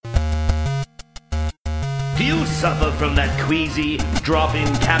Do you suffer from that queasy, drop-in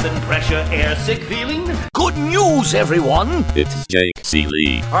cabin pressure airsick feeling? Good news, everyone! It's Jake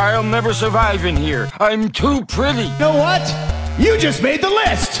Seeley. I'll never survive in here. I'm too pretty. You know what? You just made the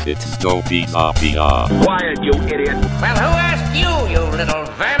list! It's Joe Pizza. Quiet, you idiot. Well, who asked you, you little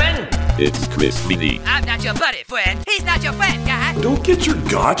vermin? It's Chris Meany. I'm not your buddy, friend. He's not your friend, guy. Don't get your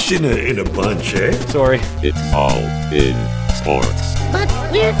gotch in a bunch, eh? Sorry. It's all in sports. But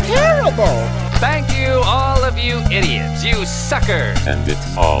we're terrible. Thank you, all of you idiots, you suckers. And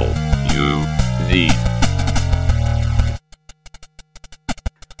it's all you need.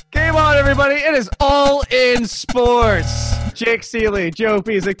 Game on, everybody. It is all in sports. Jake Seeley, Joe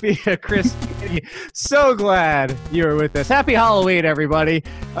Pizza, Chris. So glad you were with us. Happy Halloween, everybody.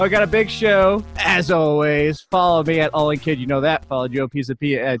 We got a big show, as always. Follow me at All In Kid. You know that. Follow Joe Pizza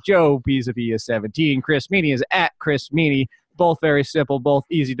at Joe Pizza 17. Chris Meany is at Chris Meany. Both very simple, both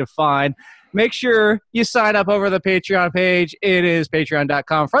easy to find. Make sure you sign up over the Patreon page. It is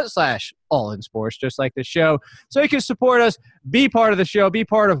patreon.com/allinsports, just like the show. So you can support us, be part of the show, be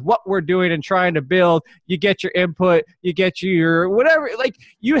part of what we're doing and trying to build. You get your input, you get your whatever. Like,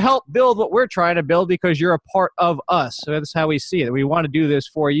 you help build what we're trying to build because you're a part of us. So that's how we see it. We want to do this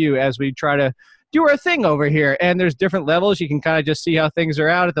for you as we try to do our thing over here. And there's different levels. You can kind of just see how things are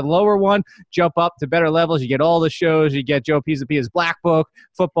out. At the lower one, jump up to better levels. You get all the shows. You get Joe Pizza's Black Book,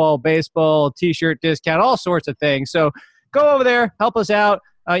 football, baseball, T-shirt discount, all sorts of things. So go over there, help us out.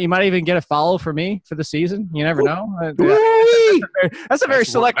 You might even get a follow for me for the season. You never know. That's a very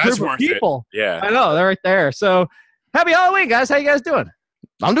select group of people. Yeah. I know. They're right there. So happy Halloween, guys. How you guys doing?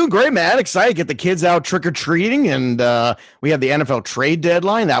 I'm doing great, man. Excited to get the kids out trick-or-treating, and we have the NFL trade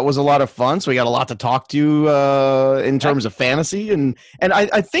deadline. That was a lot of fun, so we got a lot to talk to in terms of fantasy. And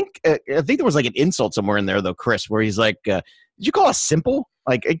I think there was like an insult somewhere in there, though, Chris, where he's like, did you call us simple?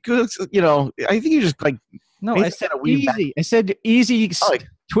 Like, it could, I think you just like – No, I said easy. I said easy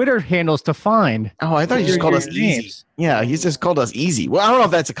Twitter handles to find. Oh, I thought he just called us easy. Yeah, he's just called us easy. Well, I don't know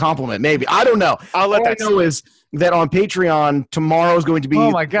if that's a compliment. Maybe. I don't know. All I know is that on Patreon, tomorrow is going to be...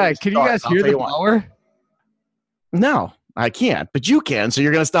 Oh, my God. Can you guys hear the blower? No, I can't. But you can, so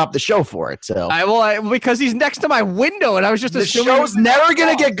you're going to stop the show for it. So because he's next to my window, and I was just assuming... The show's never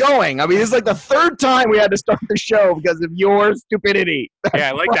going to get going. I mean, this is like the third time we had to start the show because of your stupidity. Yeah,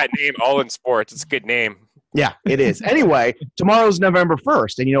 I like that name, All in Sports. It's a good name. Yeah, it is. Anyway, tomorrow's November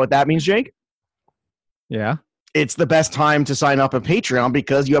 1st, and you know what that means, Jake? Yeah. It's the best time to sign up on Patreon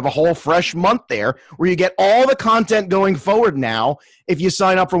because you have a whole fresh month there where you get all the content going forward now if you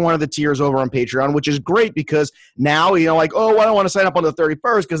sign up for one of the tiers over on Patreon, which is great because now, I don't want to sign up on the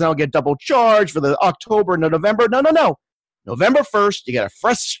 31st because then I'll get double charged for the October and the November. No. November 1st, you get a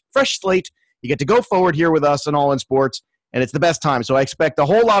fresh slate. You get to go forward here with us on All In Sports, and it's the best time. So I expect a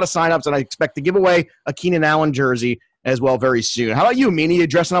whole lot of signups, and I expect to give away a Keenan Allen jersey as well very soon. How about you, Meany? You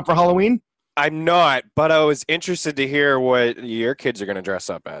dressing up for Halloween? I'm not, but I was interested to hear what your kids are going to dress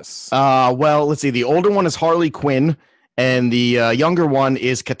up as. Well, let's see. The older one is Harley Quinn, and the younger one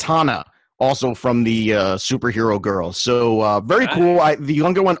is Katana, also from the Superhero Girls. So very cool. The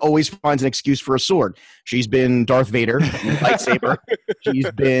younger one always finds an excuse for a sword. She's been Darth Vader, lightsaber.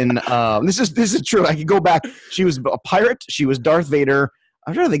 She's been this is true. I can go back. She was a pirate. She was Darth Vader.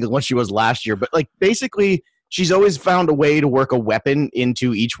 I'm trying to think of what she was last year, but basically she's always found a way to work a weapon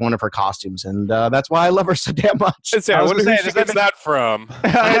into each one of her costumes, and that's why I love her so damn much. I wonder who she gets that from.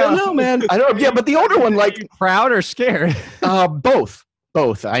 I don't know, man. I don't. Yeah, but the older one, proud or scared? Both.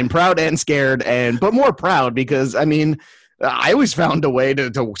 I'm proud and scared, but more proud because I always found a way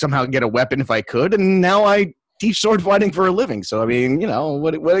to somehow get a weapon if I could, and now I teach sword fighting for a living. So what are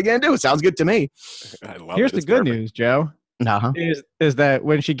you gonna do? It sounds good to me. I love Here's the good news, Joe. Uh-huh. Is that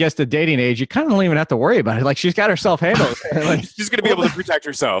when she gets to dating age, you kind of don't even have to worry about it. Like, she's got herself handled. She's going to be able to protect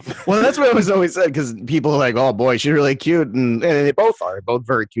herself. Well, that's what I was always said because people are like, oh, boy, she's really cute. And they both are. They're both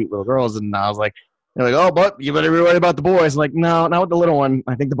very cute little girls. And I was like, they're like, oh, but you better be worried about the boys. I'm like, no, not with the little one.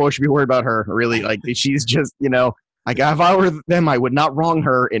 I think the boy should be worried about her. Really, like, she's just, like, if I were them, I would not wrong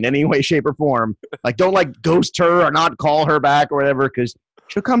her in any way, shape, or form. Like, don't, ghost her or not call her back or whatever because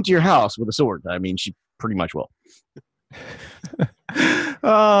she'll come to your house with a sword. I mean, she pretty much will.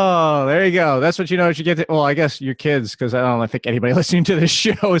 Oh, there you go. That's what you get to, well, I guess your kids, because I don't think anybody listening to this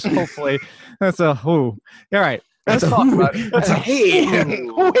show is hopefully that's a who. All right, let's talk about it. That's a hey.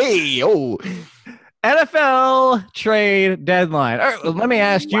 NFL trade deadline. All right, let me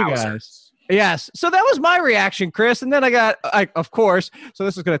ask you guys, Yes. So that was my reaction, Chris. And then of course, so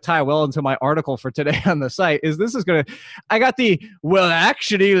this is going to tie well into my article for today on the site, I got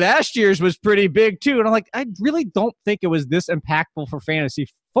actually last year's was pretty big too. And I'm like, I really don't think it was this impactful for fantasy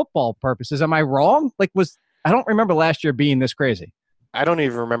football purposes. Am I wrong? I don't remember last year being this crazy. I don't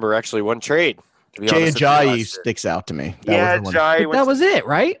even remember actually one trade. Jay Ajayi sticks out to me. That was it,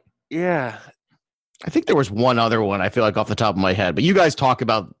 right? Yeah. I think there was one other one I feel like off the top of my head, but you guys talk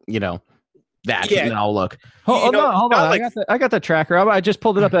about, that, and I'll look. Hold on. I got the tracker. I just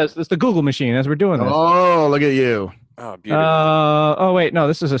pulled it up as it's the Google machine as we're doing this. Oh, look at you. Oh, beautiful. Wait, no,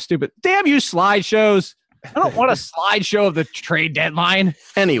 this is a stupid. Damn you, slideshows! I don't want a slideshow of the trade deadline.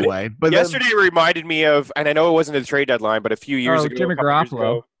 Anyway, but yesterday reminded me of, and I know it wasn't the trade deadline, but a few years ago, Jimmy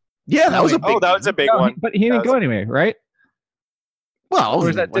Garoppolo. Yeah, that was a big one. But he didn't go anywhere, right? Well,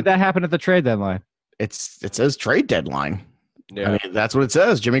 or did that happen at the trade deadline? It says trade deadline. Yeah. I mean, that's what it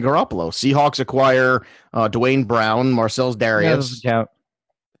says. Jimmy Garoppolo. Seahawks acquire Dwayne Brown, Marcellus Darius. Yeah,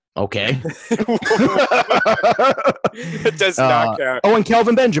 okay. It does not count. Oh, and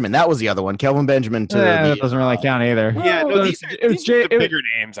Kelvin Benjamin. That was the other one. Kelvin Benjamin. That doesn't really count either. Yeah, no, these are the bigger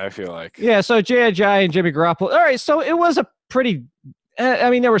names, I feel like. Yeah, so Jay Ajayi and Jimmy Garoppolo. All right, so it was a pretty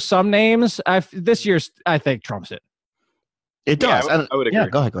there were some names. This year's, I think, trumps it. It does. Yeah, I would agree. Yeah,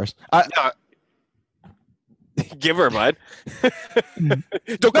 go ahead, Chris. Give her, bud.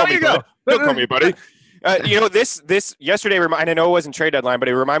 Don't call me, bud. Don't call me, buddy. This yesterday, and I know it wasn't trade deadline, but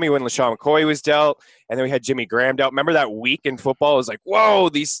it reminded me when LaShawn McCoy was dealt, and then we had Jimmy Graham dealt. Remember that week in football? It was like, whoa,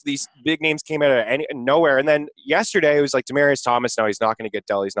 these big names came out of nowhere. And then yesterday, it was like Demaryius Thomas. No, he's not going to get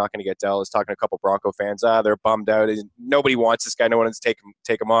dealt. He's not going to get dealt. I was talking to a couple Bronco fans. They're bummed out. Nobody wants this guy. No one wants to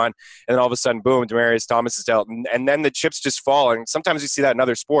take him on. And then all of a sudden, boom, Demaryius Thomas is dealt. And then the chips just fall. And sometimes you see that in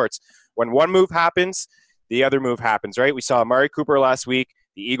other sports. When one move happens, the other move happens, right? We saw Amari Cooper last week.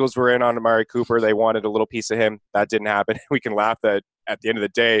 The Eagles were in on Amari Cooper. They wanted a little piece of him. That didn't happen. We can laugh that at the end of the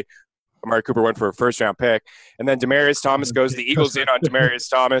day, Amari Cooper went for a first-round pick. And then Demaryius Thomas goes. The Eagles in on Demaryius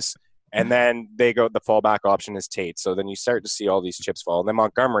Thomas. And then they go, the fallback option is Tate. So then you start to see all these chips fall. And then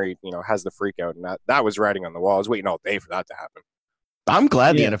Montgomery, has the freak out. And that was writing on the wall. I was waiting all day for that to happen. I'm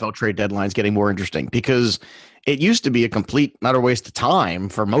glad the NFL trade deadline is getting more interesting because it used to be a complete utter waste of time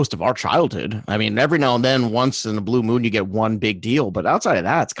for most of our childhood. I mean, every now and then, once in a blue moon, you get one big deal. But outside of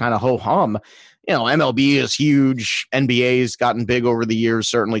that, it's kind of ho-hum. MLB is huge. NBA's gotten big over the years,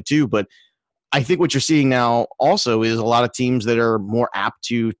 certainly, too. But I think what you're seeing now also is a lot of teams that are more apt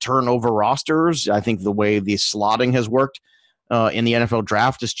to turn over rosters. I think the way the slotting has worked in the NFL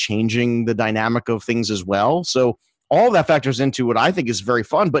draft is changing the dynamic of things as well. So all of that factors into what I think is very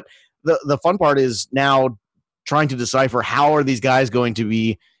fun. But the fun part is now trying to decipher how are these guys going to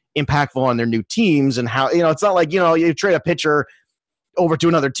be impactful on their new teams and how, it's not like, you trade a pitcher over to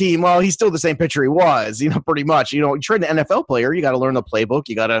another team. Well, he's still the same pitcher he was, pretty much. You trade an NFL player, you got to learn the playbook.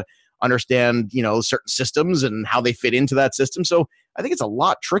 You got to understand, certain systems and how they fit into that system. So I think it's a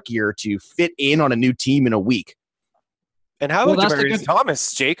lot trickier to fit in on a new team in a week. And how about Demaryius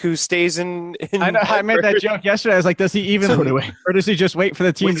Thomas, Jake, who stays in I made that joke yesterday. I was like, does he even, or does he just wait for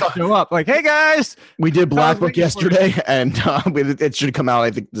the team to show up? Like, hey, guys. We did Black Book yesterday, and it should come out, I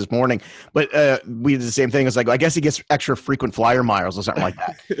think, this morning. But we did the same thing. It's like, I guess he gets extra frequent flyer miles or something like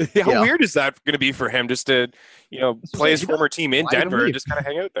that. How weird is that going to be for him just to, play his former team in Denver and just kind of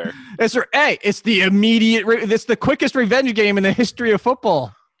hang out there? It's the immediate, it's the quickest revenge game in the history of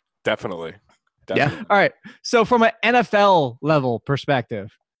football. Definitely. Yeah. All right. So from an NFL level perspective,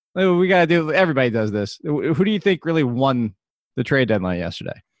 we got to do, everybody does this. Who do you think really won the trade deadline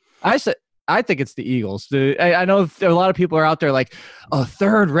yesterday? I think it's the Eagles. I know a lot of people are out there like,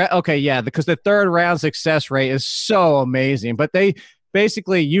 third round. Okay. Yeah. Because the third round success rate is so amazing, but they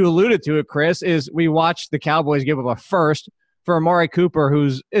basically, you alluded to it, Chris, is we watched the Cowboys give up a first for Amari Cooper,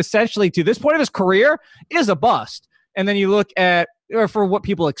 who's essentially to this point of his career is a bust. And then you look at, or for what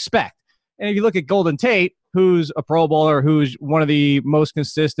people expect. And if you look at Golden Tate, who's a Pro Bowler, who's one of the most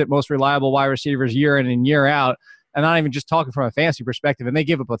consistent, most reliable wide receivers year in and year out, and not even just talking from a fantasy perspective, and they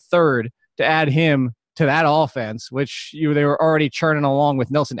give up a third to add him to that offense, which they were already churning along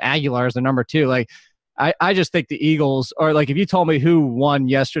with Nelson Aguilar as the number 2. Like, I just think the Eagles are like, if you told me who won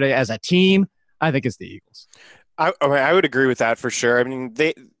yesterday as a team, I think it's the Eagles. I would agree with that for sure. I mean,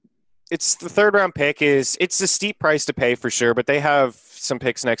 it's the third round pick it's a steep price to pay for sure, but they have some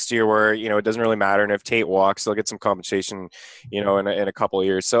picks next year where, it doesn't really matter. And if Tate walks, they'll get some compensation, in a couple of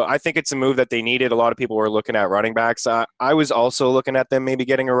years. So I think it's a move that they needed. A lot of people were looking at running backs. I was also looking at them maybe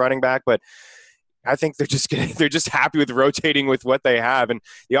getting a running back, but I think they're just happy with rotating with what they have, and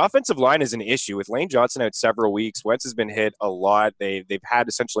the offensive line is an issue with Lane Johnson out several weeks. Wentz has been hit a lot. They've had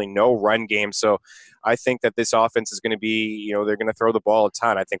essentially no run game, so I think that this offense is going to be, they're going to throw the ball a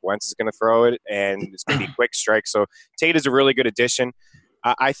ton. I think Wentz is going to throw it, and it's going to be quick strikes. So Tate is a really good addition.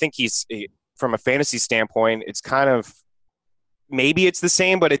 I think he's, from a fantasy standpoint, it's kind of, maybe it's the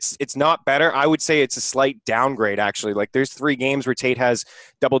same, but it's not better. I would say it's a slight downgrade, actually. Like, there's 3 games where Tate has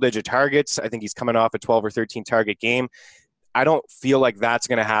double-digit targets. I think he's coming off a 12 or 13 target game. I don't feel like that's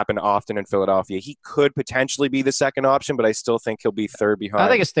going to happen often in Philadelphia. He could potentially be the second option, but I still think he'll be third behind. I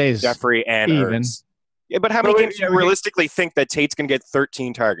think it stays Jeffrey and even. Ertz. Yeah, but how many games do you realistically think that Tate's going to get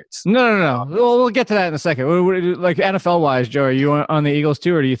 13 targets? No. We'll get to that in a second. Like, NFL-wise, Joe, are you on the Eagles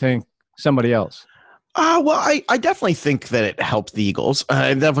too, or do you think somebody else? Well, I definitely think that it helped the Eagles.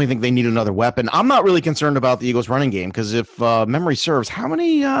 I definitely think they need another weapon. I'm not really concerned about the Eagles' running game because if memory serves, how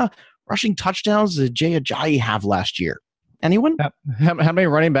many rushing touchdowns did Jay Ajayi have last year? Anyone? How many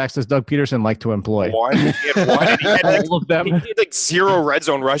running backs does Doug Peterson like to employ? One. He had all of them. He had like 0 red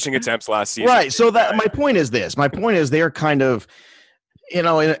zone rushing attempts last season. Right. So that my point is this. My point is they're kind of,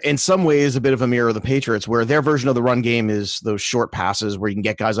 in some ways a bit of a mirror of the Patriots, where their version of the run game is those short passes where you can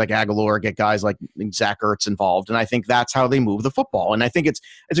get guys like Aguilar, get guys like Zach Ertz involved. And I think that's how they move the football. And I think it's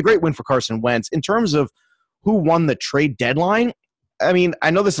a great win for Carson Wentz. In terms of who won the trade deadline, I mean,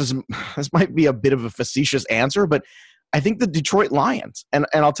 I know this might be a bit of a facetious answer, but I think the Detroit Lions, and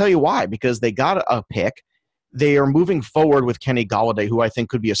I'll tell you why, because they got a pick. They are moving forward with Kenny Golladay, who I think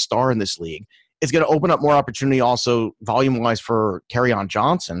could be a star in this league. It's going to open up more opportunity also volume-wise for Kerryon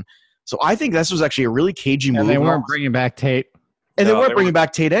Johnson. So I think this was actually a really cagey move. And they weren't bringing back Tate. And they weren't bringing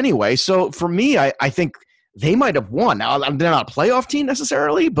back Tate anyway. So for me, I think they might have won. Now, they're not a playoff team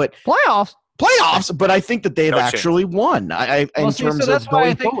necessarily, but playoffs. But I think that they've actually won in terms of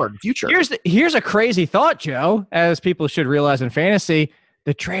going forward, future. Here's a crazy thought, Joe, as people should realize in fantasy.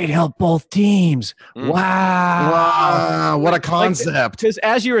 The trade helped both teams. Wow. What a concept. Because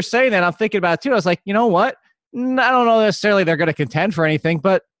as you were saying that, I'm thinking about it too. I was like, you know what? I don't know necessarily they're going to contend for anything,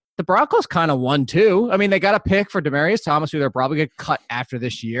 but the Broncos kind of won too. I mean, they got a pick for Demaryius Thomas, who they're probably going to cut after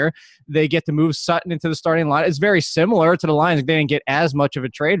this year. They get to move Sutton into the starting line. It's very similar to the Lions. They didn't get as much of a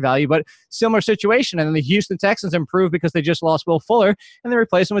trade value, but similar situation. And then the Houston Texans improved because they just lost Will Fuller, and they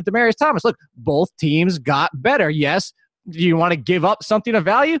replaced him with Demaryius Thomas. Look, both teams got better. Yes. Do you want to give up something of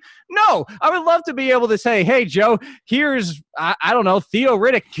value? No. I would love to be able to say, hey, Joe, here's, I don't know, Theo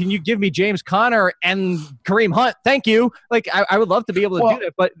Riddick. Can you give me James Conner and Kareem Hunt? Thank you. Like, I would love to be able to do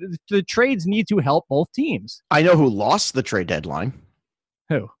that, but the trades need to help both teams. I know who lost the trade deadline.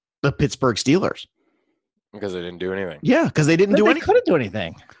 Who? The Pittsburgh Steelers. Because they didn't do anything. Yeah, because they didn't do anything. They couldn't do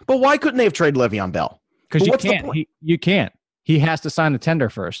anything. But why couldn't they have traded Le'Veon Bell? Because you can't. You can't. He has to sign the tender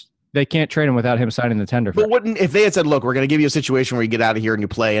first. They can't trade him without him signing the tender. But wouldn't, if they had said, look, we're going to give you a situation where you get out of here and you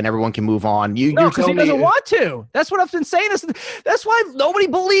play and everyone can move on. No, because he doesn't want to. That's what I've been saying. That's why nobody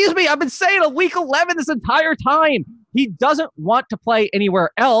believes me. I've been saying it week 11 this entire time. He doesn't want to play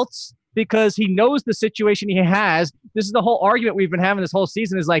anywhere else because he knows the situation he has. This is the whole argument we've been having this whole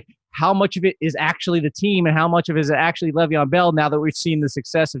season is like, how much of it is actually the team and how much of it is actually Le'Veon Bell now that we've seen the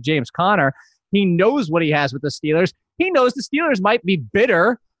success of James Conner. He knows what he has with the Steelers. He knows the Steelers might be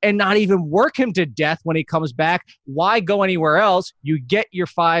bitter and not even work him to death when he comes back. Why go anywhere else? You get your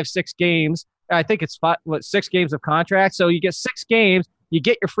 5-6 games. I think it's 6 games of contract. So you get 6 games, you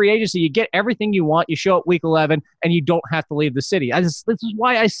get your free agency, you get everything you want, you show up week 11, and you don't have to leave the city. This is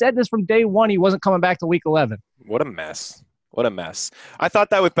why I said this from day one. He wasn't coming back to week 11. What a mess. What a mess. I thought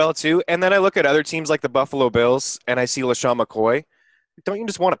that with Bell too. And then I look at other teams like the Buffalo Bills and I see LaShawn McCoy. Don't you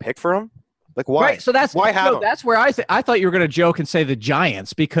just want to pick for him? Like, why? Right, so that's why have that's where I thought you were going to joke and say the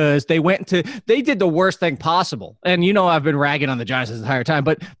Giants because they did the worst thing possible. And I've been ragging on the Giants this entire time,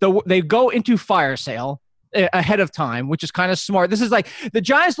 but they go into fire sale ahead of time, which is kind of smart. This is like the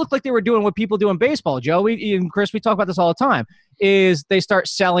Giants look like they were doing what people do in baseball. Joe and Chris, we talk about this all the time. Is they start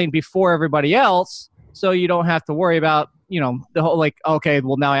selling before everybody else, so you don't have to worry about the whole like okay,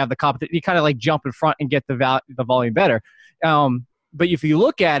 well now I have the competition. You kind of like jump in front and get the volume better. But if you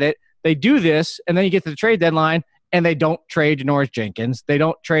look at it. They do this, and then you get to the trade deadline, and they don't trade Janoris Jenkins. They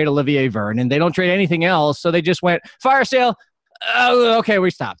don't trade Olivier Vernon. They don't trade anything else. So they just went, fire sale. Oh, okay, we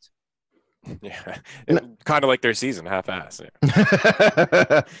stopped. Yeah, kind of like their season, half-ass.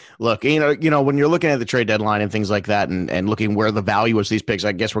 Yeah. Look, when you're looking at the trade deadline and things like that and looking where the value is these picks,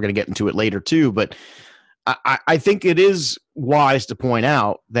 I guess we're going to get into it later too, but I think it is wise to point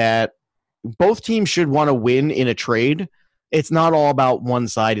out that both teams should want to win in a trade it's not all about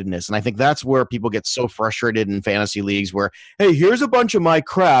one-sidedness. And I think that's where people get so frustrated in fantasy leagues where, hey, here's a bunch of my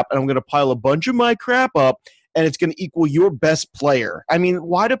crap, and I'm going to pile a bunch of my crap up, and it's going to equal your best player. I mean,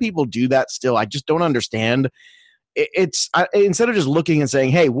 why do people do that still? I just don't understand. Instead of just looking and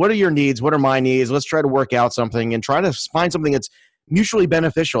saying, hey, what are your needs? What are my needs? Let's try to work out something and try to find something that's mutually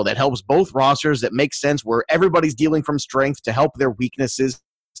beneficial, that helps both rosters, that makes sense, where everybody's dealing from strength to help their weaknesses.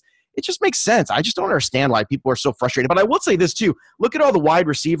 It just makes sense. I just don't understand why people are so frustrated. But I will say this too. Look at all the wide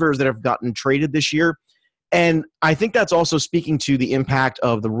receivers that have gotten traded this year. And I think that's also speaking to the impact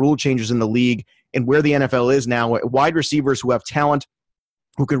of the rule changes in the league and where the NFL is now. Wide receivers who have talent,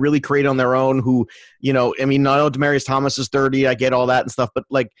 who can really create on their own, who, I know Demaryius Thomas is 30. I get all that and stuff. But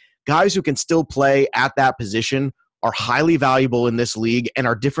like guys who can still play at that position are highly valuable in this league and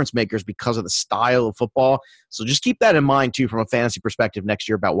are difference makers because of the style of football. So just keep that in mind, too, from a fantasy perspective next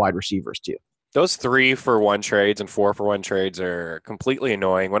year about wide receivers, too. Those 3-for-1 trades and 4-for-1 trades are completely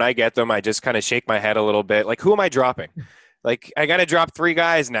annoying. When I get them, I just kind of shake my head a little bit. Like, who am I dropping? Like, I got to drop 3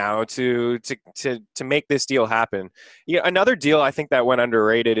 guys now to make this deal happen. Another deal I think that went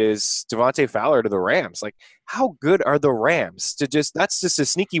underrated is Devontae Fowler to the Rams. Like, how good are the Rams? That's just a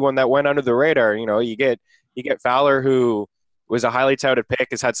sneaky one that went under the radar. You get Fowler, who was a highly touted pick,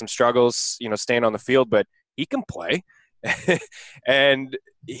 has had some struggles, staying on the field, but he can play. And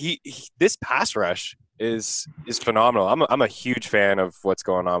this pass rush is phenomenal. I'm a huge fan of what's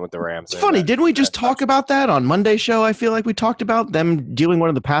going on with the Rams. It's funny. Didn't we just talk about that on Monday's show? I feel like we talked about them dealing one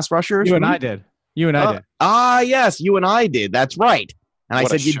of the pass rushers. You and I did. Yes, you and I did. That's right. And I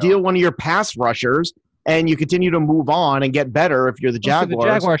said you deal one of your pass rushers and you continue to move on and get better if you're the Jaguars.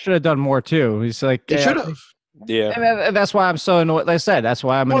 The Jaguars should have done more too. He's like, they should have. Yeah. And that's why I'm so annoyed. Like I said, that's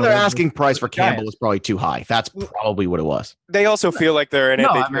why I'm annoyed. Their asking price for Campbell is probably too high. That's probably what it was. They also feel like they're in it.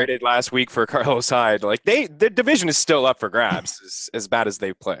 They traded last week for Carlos Hyde. Like the division is still up for grabs as bad as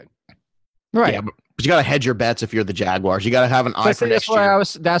they've played. Right. Yeah, but you got to hedge your bets if you're the Jaguars. You got to have an eye for next year.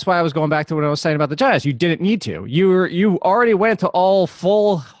 That's why I was going back to what I was saying about the Giants. You didn't need to. You already went to all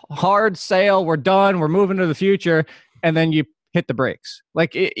full hard sale. We're done. We're moving to the future, and then you hit the brakes.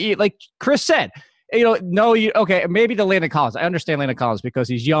 Like Chris said. Okay, maybe to Landon Collins. I understand Landon Collins because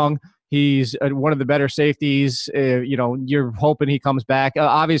he's young. He's one of the better safeties. You're hoping he comes back.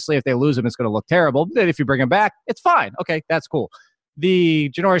 Obviously, if they lose him, it's going to look terrible. But if you bring him back, it's fine. Okay, that's cool. The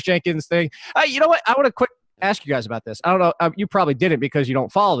Janoris Jenkins thing. You know what? I want to ask you guys about this. I don't know. You probably didn't because you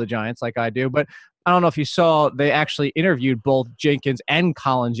don't follow the Giants like I do. But I don't know if you saw, they actually interviewed both Jenkins and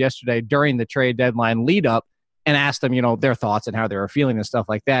Collins yesterday during the trade deadline lead up and asked them, their thoughts and how they were feeling and stuff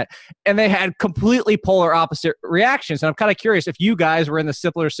like that. And they had completely polar opposite reactions. And I'm kind of curious if you guys were in the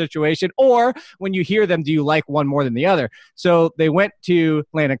similar situation, or when you hear them, do you like one more than the other? So they went to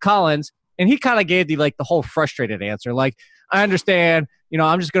Landon Collins, and he kind of gave the whole frustrated answer. Like, I understand,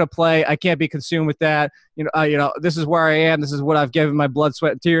 I'm just going to play. I can't be consumed with that. This is where I am. This is what I've given my blood,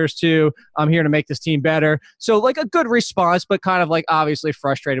 sweat, and tears to. I'm here to make this team better. So like a good response, but kind of like obviously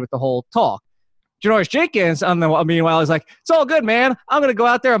frustrated with the whole talk. Janoris Jenkins, meanwhile, is like, it's all good, man. I'm going to go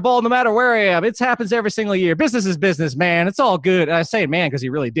out there and ball no matter where I am. It happens every single year. Business is business, man. It's all good. And I say man because he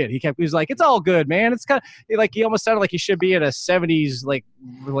really did. He was like, it's all good, man. It's kind of like he almost sounded like he should be in a 70s like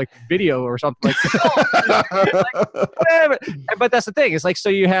video or something. Whatever. But that's the thing. It's like, so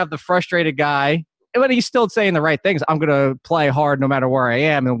you have the frustrated guy, but he's still saying the right things. I'm going to play hard no matter where I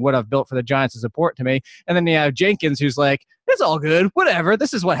am, and what I've built for the Giants is important to me. And then you have Jenkins, who's like, it's all good, whatever.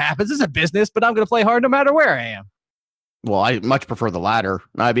 This is what happens. This is a business, but I'm going to play hard no matter where I am. Well, I much prefer the latter.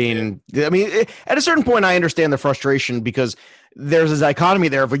 I mean, at a certain point, I understand the frustration because there's a dichotomy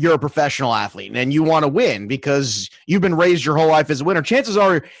there of you're a professional athlete and you want to win because you've been raised your whole life as a winner. Chances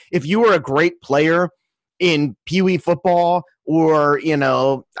are, if you were a great player in Pee Wee football or,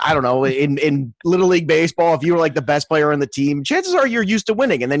 I don't know, in Little League baseball, if you were like the best player on the team, chances are you're used to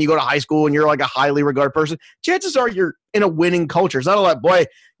winning. And then you go to high school and you're like a highly regarded person. Chances are you're in a winning culture. It's not like, boy,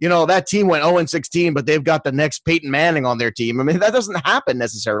 that team went 0-16, but they've got the next Peyton Manning on their team. I mean, that doesn't happen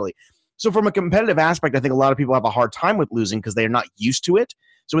necessarily. So from a competitive aspect, I think a lot of people have a hard time with losing because they're not used to it.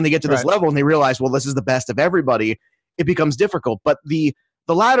 So when they get to this level and they realize, well, this is the best of everybody, it becomes difficult. But the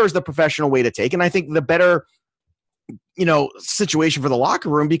latter is the professional way to take. And I think the better, situation for the locker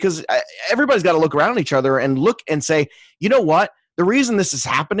room, because everybody's got to look around each other and look and say, you know what? The reason this is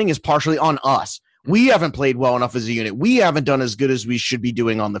happening is partially on us. We haven't played well enough as a unit. We haven't done as good as we should be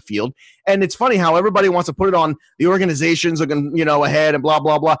doing on the field. And it's funny how everybody wants to put it on the organizations looking, ahead and blah,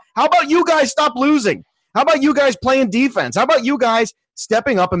 blah, blah. How about you guys stop losing? How about you guys playing defense? How about you guys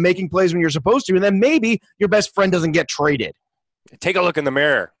stepping up and making plays when you're supposed to? And then maybe your best friend doesn't get traded. Take a look in the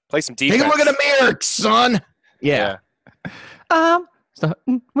mirror. Play some defense. Take a look in the mirror, son. Yeah. I'm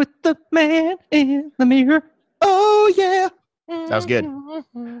starting with the man in the mirror. Oh, yeah. That was good.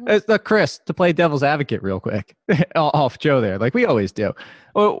 It's the Chris, to play devil's advocate real quick off Joe there, like we always do.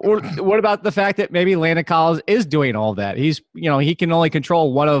 What about the fact that maybe Landon Collins is doing all that? He's, he can only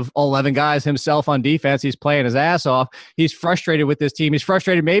control one of 11 guys himself on defense. He's playing his ass off. He's frustrated with this team. He's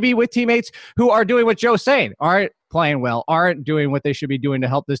frustrated maybe with teammates who are doing what Joe's saying, aren't playing well, aren't doing what they should be doing to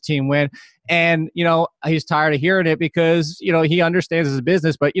help this team win. And, he's tired of hearing it because, he understands his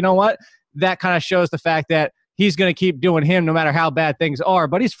business. But you know what? That kind of shows the fact that he's going to keep doing him no matter how bad things are,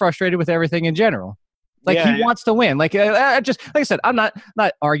 but he's frustrated with everything in general. He wants to win. Like I said, I'm not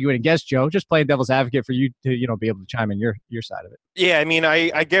arguing against Joe, just playing devil's advocate for you to, be able to chime in your side of it. Yeah. I mean,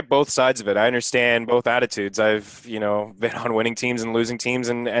 I get both sides of it. I understand both attitudes. I've, been on winning teams and losing teams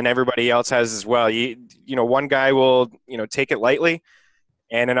and everybody else has as well. One guy will, take it lightly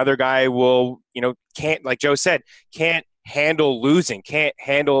and another guy will, can't, like Joe said, can't handle losing, can't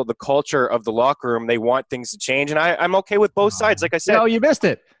handle the culture of the locker room. They want things to change. And I'm okay with both sides. Like I said, no, you missed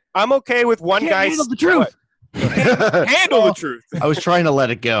it. I'm okay with one guy. Handle the truth. Handle the truth. I was trying to let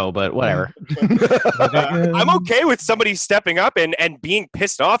it go, but whatever. I'm okay with somebody stepping up and being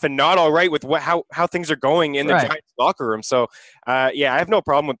pissed off and not all right with how things are going in the Giants locker room. So, I have no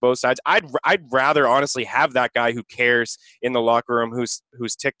problem with both sides. I'd rather honestly have that guy who cares in the locker room,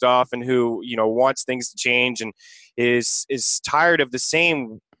 who's ticked off and who wants things to change and is tired of the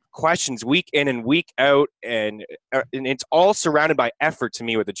same questions week in and week out, and it's all surrounded by effort to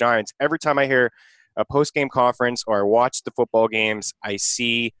me with the Giants. Every time I hear a post-game conference or I watch the football games, I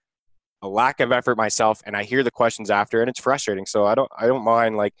see a lack of effort myself, and I hear the questions after, and it's frustrating. So I don't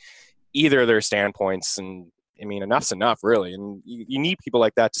mind like either of their standpoints, and I mean enough's enough, really. And you need people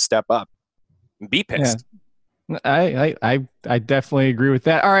like that to step up and be pissed. Yeah. I definitely agree with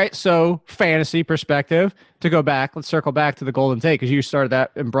that. All right, so fantasy perspective, to go back, let's circle back to the Golden Tate because you started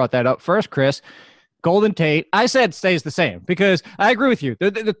that and brought that up first, Chris. Golden Tate, I said stays the same because I agree with you.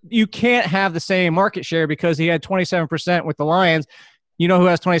 You can't have the same market share because he had 27% with the Lions. You know who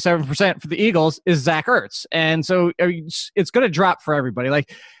has 27% for the Eagles is Zach Ertz. And so it's going to drop for everybody.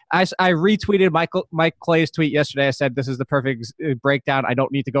 Like I retweeted Mike Clay's tweet yesterday. I said, this is the perfect breakdown. I don't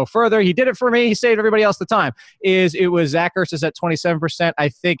need to go further. He did it for me. He saved everybody else the time. It was Zach Ertz is at 27%. I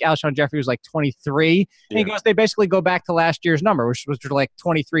think Alshon Jeffrey was like 23. Yeah. And he goes, they basically go back to last year's number, which was like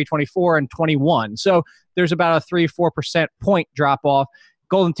 23, 24, and 21. So there's about a 3-4% point drop off.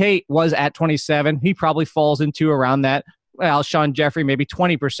 Golden Tate was at 27. He probably falls into around that. Alshon Jeffrey, maybe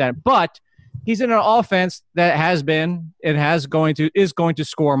 20%. But he's in an offense that is going to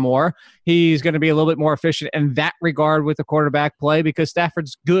score more. He's going to be a little bit more efficient in that regard with the quarterback play because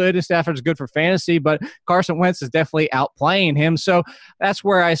Stafford's good and Stafford's good for fantasy, but Carson Wentz is definitely outplaying him. So that's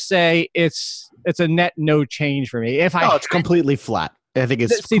where I say it's a net no change for me. It's completely flat. I think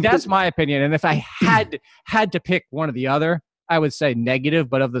it's that's my opinion. And if I had to pick one or the other, I would say negative,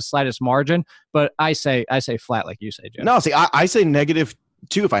 but of the slightest margin. But I say flat, like you say, Jim. No, see, I say negative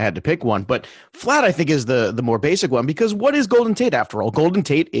too if I had to pick one, but flat I think is the more basic one because what is Golden Tate after all? Golden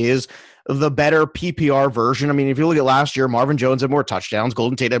Tate is the better PPR version. I mean, if you look at last year, Marvin Jones had more touchdowns,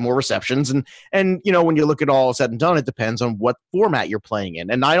 Golden Tate had more receptions, and when you look at all said and done, it depends on what format you're playing in.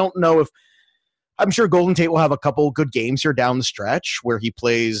 And I don't know if I'm sure Golden Tate will have a couple good games here down the stretch where he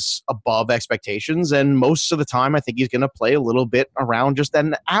plays above expectations. And most of the time, I think he's going to play a little bit around just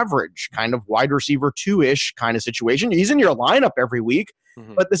an average kind of wide receiver 2-ish kind of situation. He's in your lineup every week,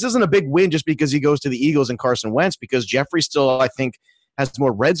 but this isn't a big win just because he goes to the Eagles and Carson Wentz because Jeffrey still, I think, has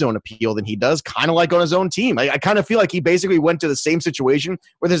more red zone appeal than he does, kind of like on his own team. I kind of feel like he basically went to the same situation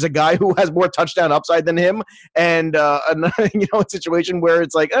where there's a guy who has more touchdown upside than him and, a situation where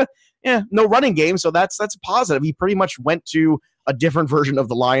it's like, no running game. So that's a positive. He pretty much went to a different version of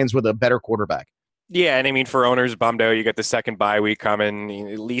the Lions with a better quarterback. Yeah, and I mean, for owners bummed out, you get the second bye week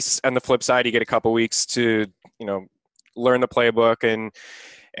coming. At least on the flip side, you get a couple weeks to, learn the playbook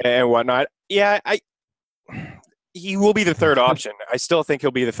and whatnot. Yeah, he will be the third option. I still think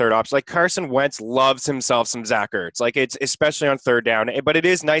he'll be the third option. Like Carson Wentz loves himself some Zach Ertz. Like it's especially on third down. But it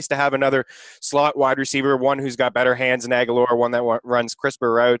is nice to have another slot wide receiver, one who's got better hands than Aguilar, one that runs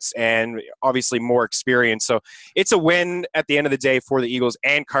crisper routes, and obviously more experience. So it's a win at the end of the day for the Eagles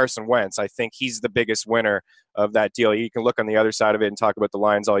and Carson Wentz. I think he's the biggest winner of that deal. You can look on the other side of it and talk about the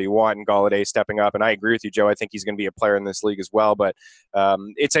Lions all you want and Golladay stepping up. And I agree with you, Joe. I think he's going to be a player in this league as well. But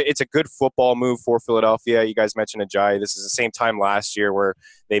it's a good football move for Philadelphia. You guys mentioned Ajayi. This is the same time last year where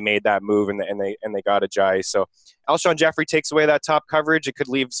they made that move and they got Ajayi. So Alshon Jeffrey takes away that top coverage. It could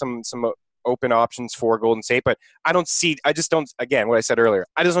leave some open options for Golden Tate. But again, what I said earlier,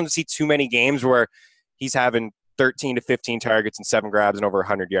 I just don't see too many games where he's having 13 to 15 targets and 7 grabs and over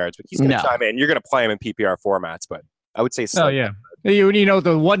 100 yards. But he's going to chime in. You're going to play him in PPR formats, but I would say so. Oh, yeah. You know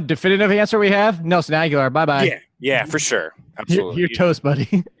the one definitive answer we have? Nelson Aguilar. Bye-bye. Yeah, for sure. Absolutely. You're toast,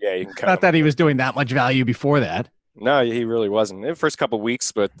 buddy. Yeah, you can cut Not him. that he was doing that much value before that. No, he really wasn't. The first couple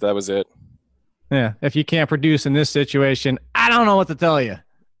weeks, but that was it. Yeah, if you can't produce in this situation, I don't know what to tell you.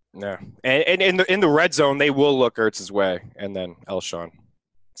 No. And in the red zone, they will look Ertz's way, and then Elshon.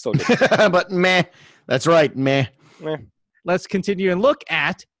 Still good. But meh. That's right, meh. Let's continue and look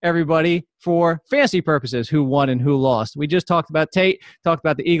at everybody for fantasy purposes, who won and who lost. We just talked about Tate, talked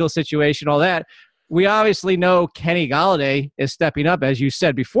about the Eagles situation, all that. We obviously know Kenny Golladay is stepping up, as you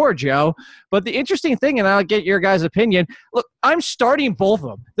said before, Joe. But the interesting thing, and I'll get your guys' opinion, look, I'm starting both of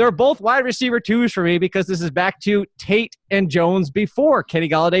them. They're both wide receiver 2s for me because this is back to Tate and Jones before Kenny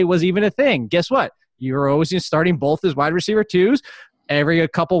Golladay was even a thing. Guess what? You were always starting both as wide receiver 2s. Every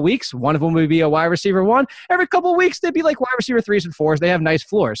couple weeks, one of them would be a wide receiver 1. Every couple weeks, they'd be like wide receiver 3s and 4s. They have nice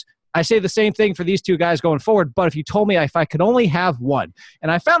floors. I say the same thing for these two guys going forward, but if you told me if I could only have one,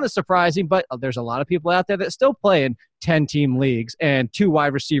 and I found this surprising, but there's a lot of people out there that still play in 10-team leagues and 2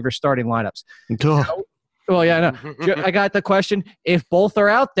 wide receiver starting lineups. Well, yeah, I know. I got the question, if both are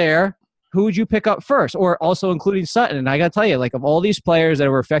out there, who would you pick up first? Or also including Sutton. And I got to tell you, like of all these players that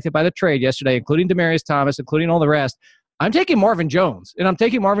were affected by the trade yesterday, including Demaryius Thomas, including all the rest, I'm taking Marvin Jones, and I'm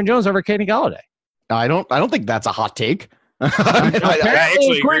taking Marvin Jones over Kenny Golladay. I don't think that's a hot take. I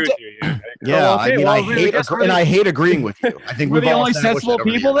actually agree with you. Yeah, I hate agreeing with you. I think we're the only sensible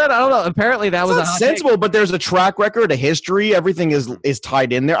people then? I don't know. Apparently that was not sensible, but there's a track record, a history. Everything is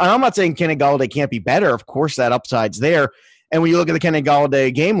tied in there. And I'm not saying Kenny Golladay can't be better. Of course, that upside's there. And when you look at the Kenny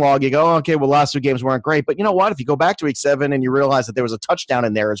Golladay game log, you go, oh, okay, well, last 2 games weren't great. But you know what? If you go back to week 7 and you realize that there was a touchdown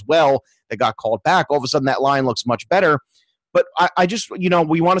in there as well that got called back, all of a sudden that line looks much better. But I just,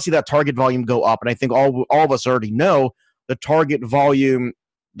 we want to see that target volume go up. And I think all of us already know the target volume,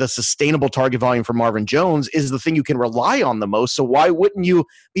 the sustainable target volume for Marvin Jones is the thing you can rely on the most. So why wouldn't you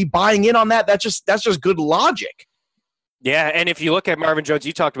be buying in on that? That's just good logic. Yeah, and if you look at Marvin Jones,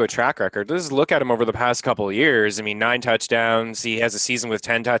 you talked about track record. Let's look at him over the past couple of years. I mean, 9 touchdowns. He has a season with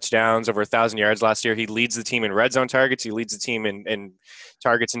 10 touchdowns, over 1,000 yards last year. He leads the team in red zone targets. He leads the team in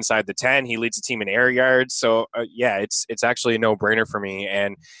targets inside the 10. He leads the team in air yards. So, yeah, it's actually a no-brainer for me.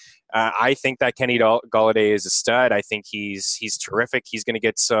 And I think that Kenny Golladay is a stud. I think he's terrific. He's going to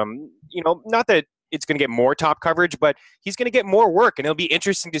get some, not that it's going to get more top coverage, but he's going to get more work, and it'll be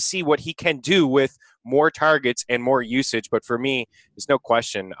interesting to see what he can do with more targets and more usage. But for me, there's no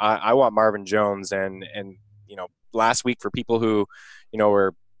question. I want Marvin Jones, and last week for people who,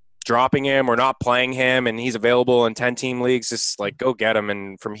 were dropping him or not playing him, and he's available in 10-team leagues, just like go get him.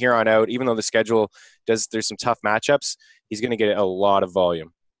 And from here on out, even though the schedule there's some tough matchups, he's going to get a lot of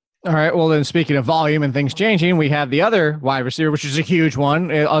volume. All right. Well, then speaking of volume and things changing, we have the other wide receiver, which is a huge one,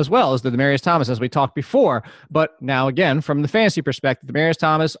 as well as the Demaryius Thomas, as we talked before. But now, again, from the fantasy perspective, Demaryius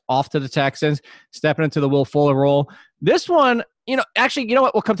Thomas off to the Texans, stepping into the Will Fuller role. This one, actually, you know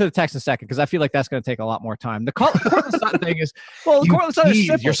what? We'll come to the Texans second because I feel like that's going to take a lot more time. The Courtland Sutton thing is, well, Courtland Sutton is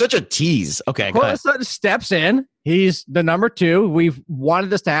simple. You're such a tease. Okay, Courtland Sutton steps in. He's the number 2. We've wanted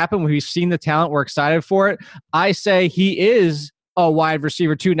this to happen. We've seen the talent. We're excited for it. I say he is a wide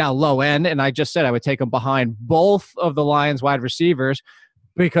receiver 2 now, low end, and I just said I would take him behind both of the Lions wide receivers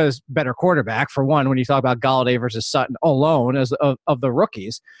because better quarterback for one when you talk about Golladay versus Sutton alone as of the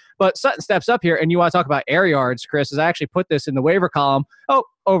rookies. But Sutton steps up here, and you want to talk about air yards, Chris, as I actually put this in the waiver column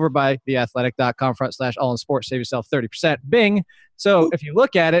over by theathletic.com/all-in-sports. Save yourself 30%. Bing. So if you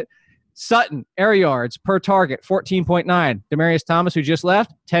look at it, Sutton, air yards per target, 14.9. Demaryius Thomas, who just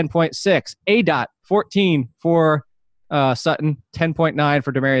left, 10.6. ADOT, 14 for Sutton, 10.9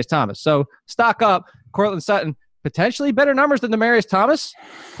 for Demaryius Thomas. So stock up. Courtland Sutton, potentially better numbers than Demaryius Thomas?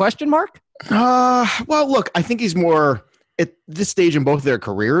 Question mark? Well, look, I think he's more at this stage in both their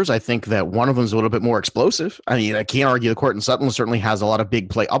careers. I think that one of them is a little bit more explosive. I mean, I can't argue that Courtland Sutton certainly has a lot of big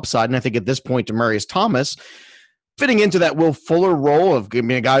play upside. And I think at this point, Demaryius Thomas fitting into that Will Fuller role of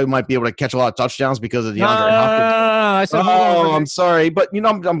being a guy who might be able to catch a lot of touchdowns because of DeAndre Hopkins. I'm sorry, but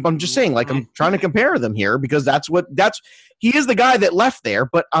I'm just saying, like, I'm trying to compare them here because he is the guy that left there.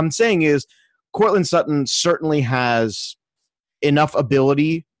 But I'm saying is Courtland Sutton certainly has enough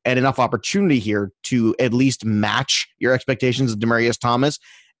ability and enough opportunity here to at least match your expectations of Demaryius Thomas.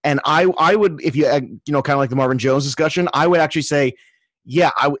 And I would, if you kind of like the Marvin Jones discussion, I would actually say, yeah,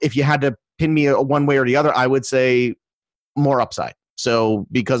 if you had to pin me one way or the other, I would say more upside. So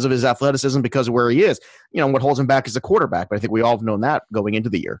because of his athleticism, because of where he is, what holds him back is a quarterback. But I think we all have known that going into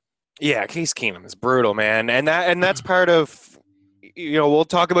the year. Yeah, Case Keenum is brutal, man. And that's part of we'll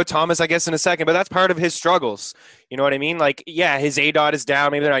talk about Thomas, I guess, in a second, but that's part of his struggles. You know what I mean? Like, yeah, his ADOT is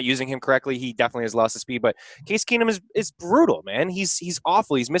down. Maybe they're not using him correctly. He definitely has lost the speed, but Case Keenum is brutal, man. He's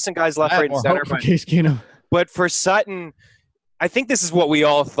awful. He's missing guys left, right, and center. For Case Keenum. But for Sutton, I think this is what we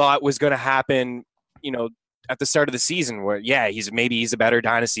all thought was going to happen, at the start of the season, where he's a better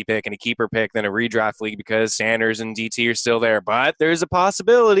dynasty pick and a keeper pick than a redraft league because Sanders and DT are still there. But there's a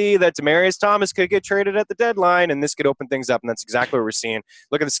possibility that Demaryius Thomas could get traded at the deadline, and this could open things up. And that's exactly what we're seeing.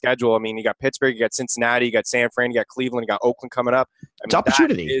 Look at the schedule. I mean, you got Pittsburgh, you got Cincinnati, you got San Fran, you got Cleveland, you got Oakland coming up. It's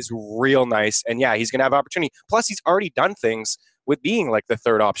opportunity. That is real nice. And he's going to have opportunity. Plus, he's already done things with being like the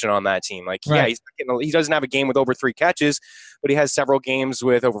third option on that team. Like, right. He doesn't have a game with over 3 catches, but he has several games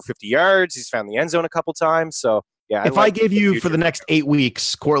with over 50 yards. He's found the end zone a couple times. So, if I gave you for the next 8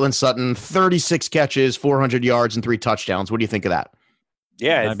 weeks, Cortland Sutton, 36 catches, 400 yards, and 3 touchdowns, what do you think of that?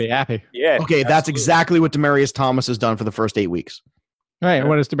 Yeah. I'd be happy. Yeah. Okay, that's exactly what Demaryius Thomas has done for the first 8 weeks. All right.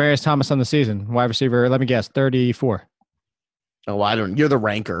 What is Demaryius Thomas on the season? Wide receiver, let me guess, 34. Oh, I don't. You're the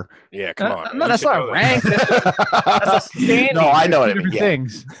ranker. Yeah, come on. No, that's not a rank. That's a standing. No, I know what I mean. Different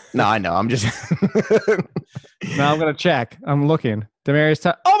things. No, I know. I'm just. Now I'm gonna check. I'm looking. Demaryius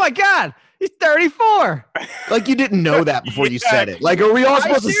Thomas. Oh my God, he's 34. Like you didn't know that before you said it. Like, are we all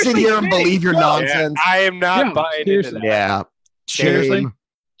supposed to sit here and believe your nonsense? I am not buying into that. Yeah.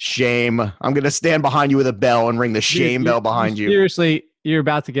 Shame. I'm gonna stand behind you with a bell and ring the shame bell behind you. Seriously, you're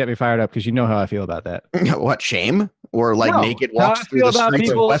about to get me fired up because you know how I feel about that. What, shame? Or like naked walks through the streets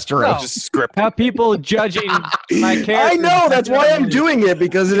of Westeros? How people judging my character. I know, that's why I'm doing it,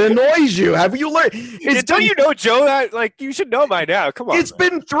 because it annoys you. Have you learned? Don't you know, Joe, that you should know by now. Come on. It's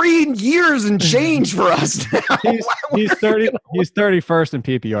been 3 years and change for us now. He's 30. He's 31st in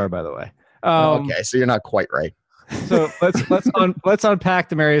PPR, by the way. Okay, so you're not quite right. So let's unpack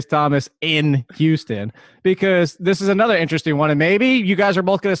Demaryius Thomas in Houston, because this is another interesting one, and maybe you guys are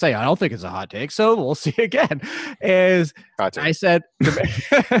both going to say I don't think it's a hot take, so we'll see again. I said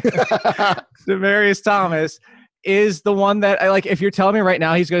Demaryius Thomas is the one that I like. If you're telling me right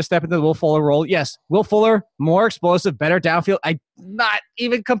now he's going to step into the Will Fuller role, yes, Will Fuller, more explosive, better downfield. I'm not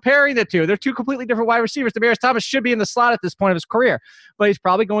even comparing the two. They're two completely different wide receivers. Demaryius Thomas should be in the slot at this point of his career, but he's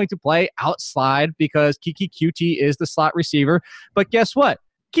probably going to play outside because Keke Coutee is the slot receiver. But guess what?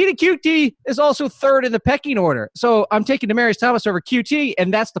 Keke Coutee is also third in the pecking order. So I'm taking Demaryius Thomas over Coutee,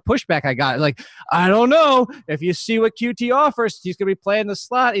 and that's the pushback I got. Like, I don't know. If you see what Coutee offers, he's going to be playing the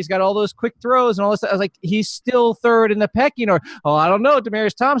slot. He's got all those quick throws and all this stuff. I was like, he's still third in the pecking order. Oh, I don't know.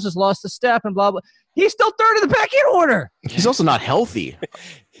 Demaryius Thomas has lost a step and blah, blah. He's still third in the pecking order. He's also not healthy.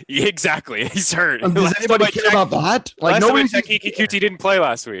 Yeah, exactly. He's hurt. Does anybody care about that? Like, nobody said Keke Coutee didn't play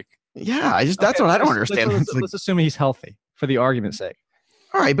last week. Yeah, that's what I don't understand. Let's assume he's healthy for the argument's sake.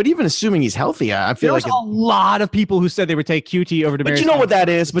 All right, but even assuming he's healthy, I feel like a lot of people who said they would take Coutee over Demaryius. But you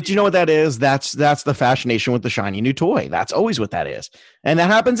know what that is? That's the fascination with the shiny new toy. That's always what that is. And that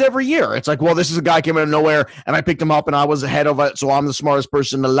happens every year. It's like, well, this is a guy came out of nowhere, and I picked him up, and I was ahead of it, so I'm the smartest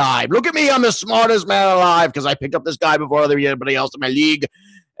person alive. Look at me, I'm the smartest man alive because I picked up this guy before anybody else in my league.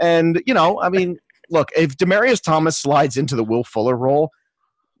 And, I mean, look, if Demaryius Thomas slides into the Will Fuller role,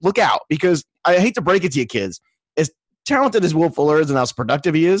 look out, because I hate to break it to you kids, talented as Will Fuller is and as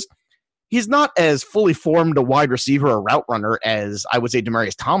productive he is, he's not as fully formed a wide receiver or route runner as I would say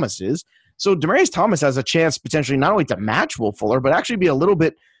Demaryius Thomas is. So Demaryius Thomas has a chance potentially not only to match Will Fuller, but actually be a little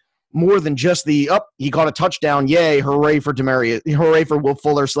bit more than just he caught a touchdown. Yay, hooray for Will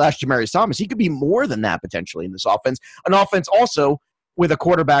Fuller / Demaryius Thomas. He could be more than that potentially in this offense. An offense also with a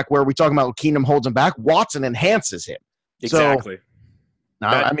quarterback where we talking about Keenum holds him back. Watson enhances him. Exactly. So,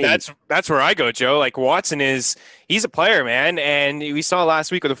 that's where I go, Joe. Like Watson he's a player, man, and we saw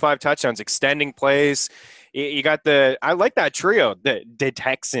last week with the 5 touchdowns, extending plays. You got I like that trio, the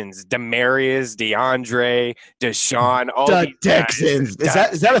Texans, Demaryius, DeAndre, Deshaun, all the Texans.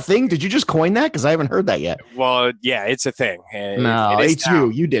 Is that a thing? Did you just coin that? Because I haven't heard that yet. Well, yeah, it's a thing. No, it's you.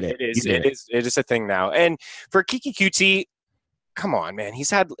 You did it. It is a thing now. And for Keke Coutee, come on, man.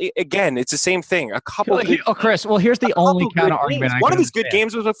 He's had, again, it's the same thing. A couple. Chris, well, here's the only counter argument. One of his good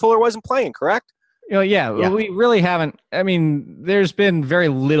games was when Fuller wasn't playing, correct? Yeah, we really haven't. I mean, there's been very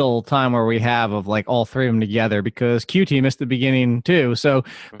little time where we have of like all three of them together because Coutee missed the beginning too. So,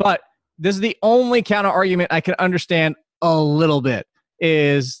 but this is the only counter argument I can understand a little bit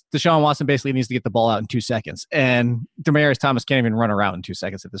is Deshaun Watson basically needs to get the ball out in 2 seconds, and Demaryius Thomas can't even run around in 2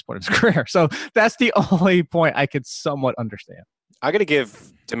 seconds at this point of his career. So that's the only point I could somewhat understand. I got to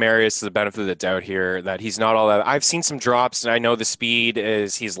give Demaryius the benefit of the doubt here that he's not all that. I've seen some drops, and I know the speed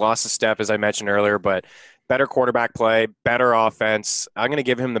is he's lost a step, as I mentioned earlier, but better quarterback play, better offense. I'm going to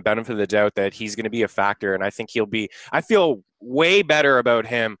give him the benefit of the doubt that he's going to be a factor, and I think I feel way better about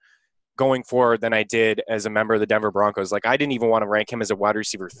him going forward than I did as a member of the Denver Broncos. Like, I didn't even want to rank him as a wide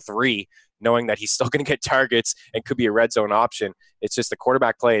receiver 3, knowing that he's still going to get targets and could be a red zone option. It's just the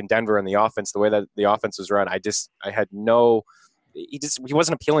quarterback play in Denver and the offense, the way that the offense was run. He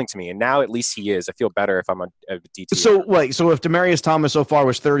wasn't appealing to me, and now at least he is. I feel better if I'm a DT. So if Demaryius Thomas so far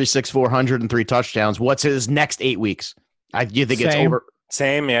was 36, 400 and 3 touchdowns, what's his next 8 weeks? You think it's over?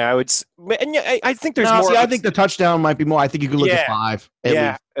 Same, yeah. I think there's more. See, I think the touchdown might be more. I think you could look at 5.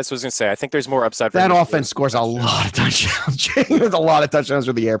 Yeah, that's what I was going to say. I think there's more upside. That offense scores a lot of touchdowns. There's a lot of touchdowns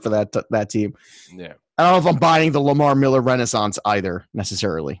through the air for that team. Yeah. I don't know if I'm buying the Lamar Miller renaissance either,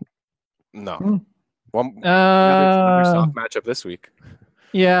 necessarily. No. Another soft matchup this week.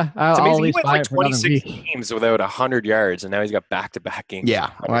 Yeah, I'll he went like 26 games without 100 yards, and now he's got back-to-back games. Yeah,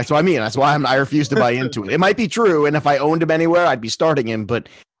 well, that's what I mean. That's why I refuse to buy into it. It might be true, and if I owned him anywhere, I'd be starting him. But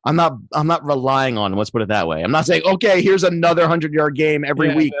I'm not relying on. Let's put it that way. I'm not saying, okay, here's another 100-yard game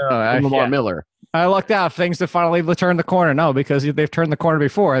every week from Lamar Miller. I lucked out. Things to finally turn the corner. No, because they've turned the corner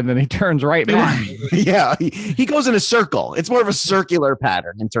before, and then he turns right back. Yeah, he goes in a circle. It's more of a circular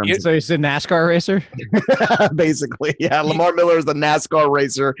pattern in terms of. So he's a NASCAR racer? Basically, yeah. Lamar Miller is the NASCAR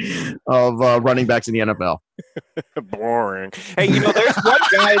racer of running backs in the NFL. Boring. Hey, there's one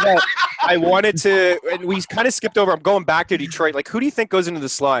guy that I wanted to, and we kind of skipped over. I'm going back to Detroit. Like, who do you think goes into the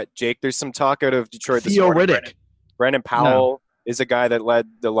slot, Jake? There's some talk out of Detroit this morning. Theo Riddick. Brandon Powell. is a guy that led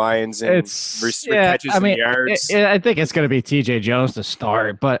the Lions in catches and yards. I think it's going to be TJ Jones to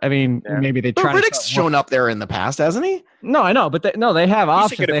start, but I mean, maybe they try. Riddick's shown up there in the past, hasn't he? No, I know, but they have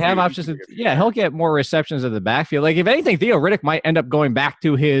options. They have options. He'll get more receptions of the backfield. Like if anything, Theo Riddick might end up going back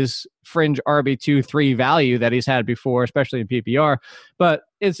to his fringe RB2-3 value that he's had before, especially in PPR. But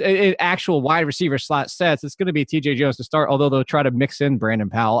it's actual wide receiver slot sets. It's going to be TJ Jones to start, although they'll try to mix in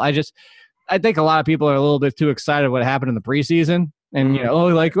Brandon Powell. I think a lot of people are a little bit too excited what happened in the preseason. And,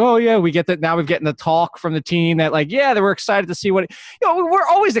 we get that. Now we're getting the talk from the team that they were excited to see what, we're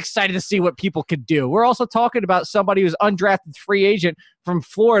always excited to see what people could do. We're also talking about somebody who's undrafted free agent from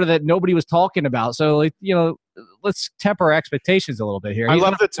Florida that nobody was talking about. So, let's temper our expectations a little bit here. I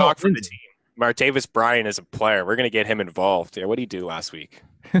love the talk from the team. Martavis Bryant is a player. We're going to get him involved. Yeah. What did he do last week?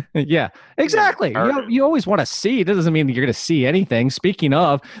 Yeah, exactly. You always want to see. It doesn't mean that you're going to see anything. Speaking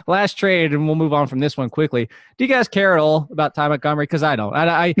of last trade, and we'll move on from this one quickly. Do you guys care at all about Ty Montgomery? Because I don't.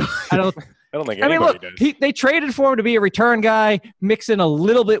 I don't. I don't think anybody does. They traded for him to be a return guy, mix in a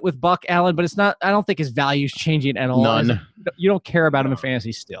little bit with Buck Allen, but it's not. I don't think his value's changing at all. None. You don't care about him in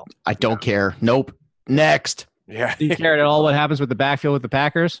fantasy still. I don't care. Nope. Next. Yeah. Do you care at all what happens with the backfield with the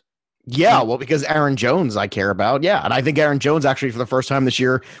Packers? Yeah, well, because Aaron Jones I care about. Yeah, and I think Aaron Jones actually for the first time this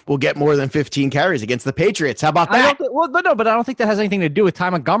year will get more than 15 carries against the Patriots. How about that? But I don't think that has anything to do with Ty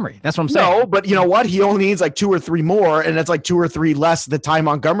Montgomery. That's what I'm saying. No, but you know what? He only needs 2 or 3 more, and it's 2 or 3 less that Ty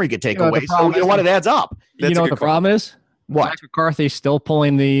Montgomery could take away. So you know what? It adds up. You know what the problem is? What? Mike McCarthy's still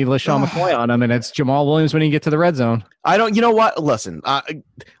pulling the LaShawn McCoy on him, and it's Jamal Williams when you get to the red zone. You know what? Listen,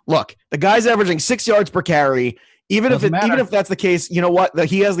 look, the guy's averaging 6 yards per carry. Even if that's the case, you know what?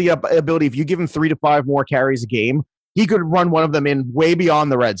 He has the ability. If you give him 3 to 5 more carries a game, he could run one of them in way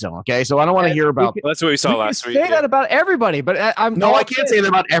beyond the red zone. Okay, so I don't want to hear about. That's what we saw last week. Say that about everybody, but I can't say that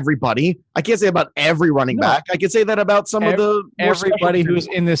about everybody. I can't say about every running back. I can say that about some of the everybody who's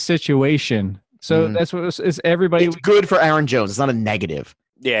in this situation. So that's what is everybody. It's good for Aaron Jones. It's not a negative.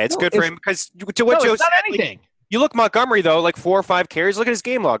 Yeah, it's good for him because to what Joe said. Anything. You look Montgomery though, 4 or 5 carries. Look at his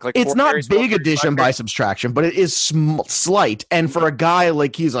game log. It's not big addition by subtraction, but it is slight. And for a guy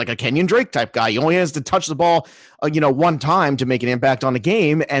he's a Kenyon Drake type guy, he only has to touch the ball, one time to make an impact on the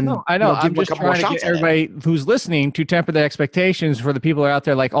game. And I know. I'm just trying to get everybody who's listening to temper their expectations for the people who are out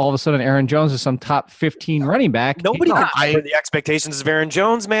there. All of a sudden, Aaron Jones is some top 15 running back. Nobody can temper the expectations of Aaron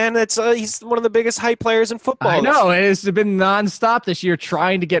Jones, man. He's one of the biggest hype players in football. I know. It's been nonstop this year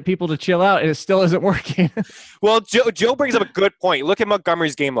trying to get people to chill out, and it still isn't working. Well, Joe brings up a good point. Look at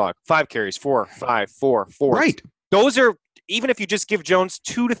Montgomery's game log: 5 carries, 4, 5, 4, 4. Right. Those are even if you just give Jones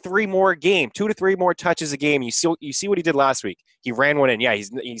 2 to 3 more a game, 2 to 3 more touches a game. You see what he did last week. He ran one in. Yeah,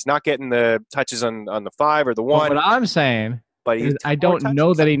 he's not getting the touches on the 5 or the 1. What I'm saying, but I don't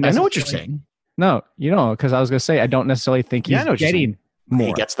know that he. I know what you're saying. No, because I was going to say I don't necessarily think he's getting more.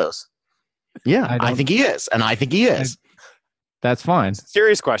 He gets those. Yeah, I think he is, and I think he is. That's fine.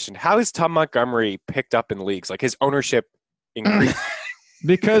 Serious question. How is Tom Montgomery picked up in leagues? His ownership increased?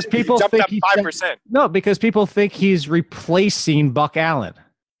 Because people think he's 5%. No, because people think he's replacing Buck Allen.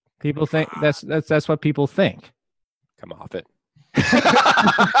 People think that's what people think. Come off it.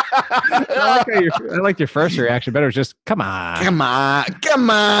 I liked your first reaction better. It was just, come on. Come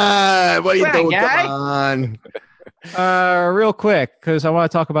on. What are you doing? Come on. Real quick, because I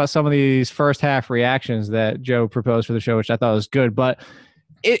want to talk about some of these first half reactions that Joe proposed for the show, which I thought was good. But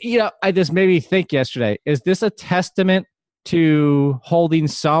I just made me think yesterday, is this a testament to holding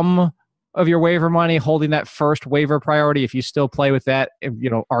some of your waiver money, holding that first waiver priority if you still play with that,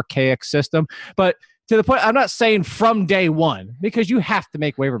 archaic system? But to the point, I'm not saying from day one, because you have to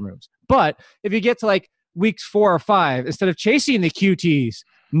make waiver moves. But if you get to like weeks 4 or 5, instead of chasing the QTs,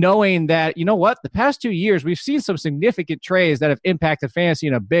 knowing that, you know what, the past 2 years, we've seen some significant trades that have impacted fantasy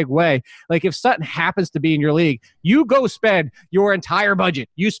in a big way. Like if Sutton happens to be in your league, you go spend your entire budget.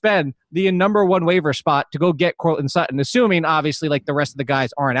 You spend the number 1 waiver spot to go get Courtland Sutton, assuming obviously like the rest of the guys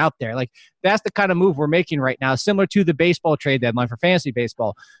aren't out there. Like that's the kind of move we're making right now, similar to the baseball trade deadline for fantasy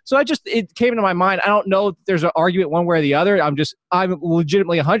baseball. So it came into my mind. I don't know if there's an argument one way or the other. I'm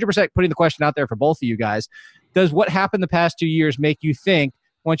legitimately 100% putting the question out there for both of you guys. Does what happened the past 2 years make you think,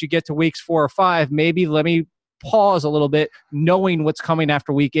 once you get to weeks 4 or 5, maybe let me pause a little bit, knowing what's coming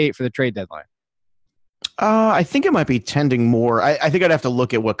after week 8 for the trade deadline? I think it might be tending more. I think I'd have to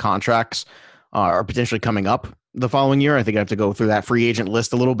look at what contracts are potentially coming up the following year. I think I have to go through that free agent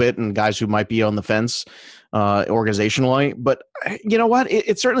list a little bit and guys who might be on the fence organizationally. But you know what?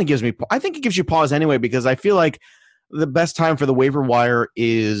 It certainly gives me, I think it gives you pause anyway, because I feel like the best time for the waiver wire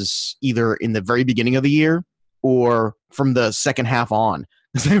is either in the very beginning of the year or from the second half on.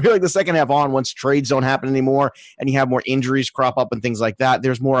 I feel like the second half on, once trades don't happen anymore and you have more injuries crop up and things like that,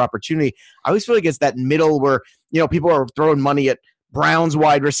 there's more opportunity. I always feel like it's that middle where, people are throwing money at Browns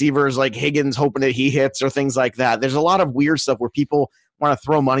wide receivers like Higgins, hoping that he hits or things like that. There's a lot of weird stuff where people want to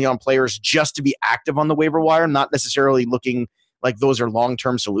throw money on players just to be active on the waiver wire, not necessarily looking like those are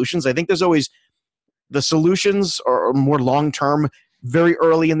long-term solutions. I think there's always the solutions are more long-term very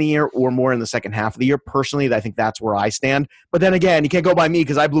early in the year or more in the second half of the year. Personally, I think that's where I stand. But then again, you can't go by me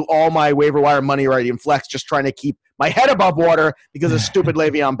because I blew all my waiver wire money already in flex just trying to keep my head above water because of stupid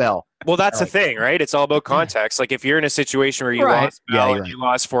Le'Veon Bell. Well, that's the thing, right? It's all about context. Like if you're in a situation where you lost Bell and you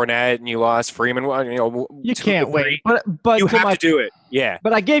lost Fournette and you lost Freeman, you can't wait. But you have to do it. Yeah.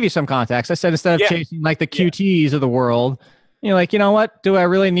 But I gave you some context. I said instead of chasing like the QTs of the world, you know what? Do I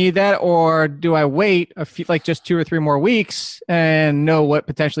really need that, or do I wait just 2 or 3 more weeks and know what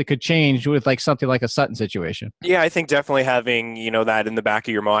potentially could change with like something like a Sutton situation? Yeah, I think definitely having that in the back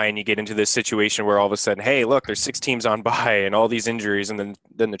of your mind, you get into this situation where all of a sudden, hey, look, there's 6 teams on bye and all these injuries, and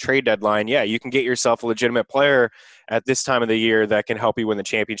then the trade deadline. Yeah, you can get yourself a legitimate player at this time of the year that can help you win the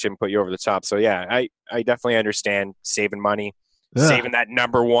championship and put you over the top. So yeah, I definitely understand saving money, saving that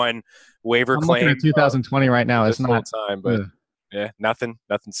number 1 waiver claim. Looking at 2020 right now. It's not time, but nothing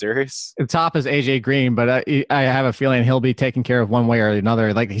serious. The top is AJ Green, but I have a feeling he'll be taken care of one way or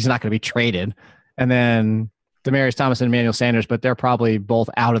another. Like he's not going to be traded. And then Demaryius Thomas and Emmanuel Sanders, but they're probably both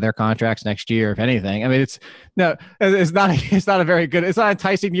out of their contracts next year, if anything. I mean, it's not a very good, it's not an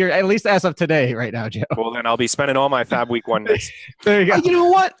enticing year, at least as of today, right now, Joe. Well, then I'll be spending all my Fab Week 1 days. There you go. You know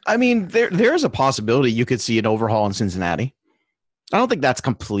what? I mean, there's a possibility you could see an overhaul in Cincinnati. I don't think that's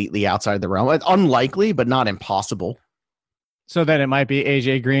completely outside the realm. It's unlikely, but not impossible. So then it might be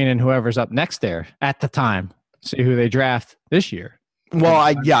AJ Green and whoever's up next there at the time. See who they draft this year. Well,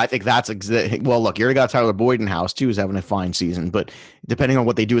 I think that's well. Look, you already got Tyler Boyd in house too, who's having a fine season. But depending on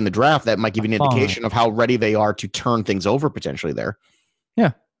what they do in the draft, that might give you an indication of how ready they are to turn things over potentially there.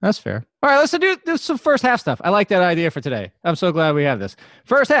 Yeah, that's fair. All right, let's do some first half stuff. I like that idea for today. I'm so glad we have this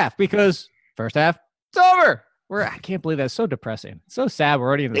first half because first half it's over. I can't believe that's so depressing. It's so sad. We're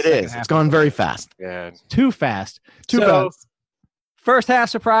already in the second half. It's gone very fast. Yeah, too fast. Fast. First half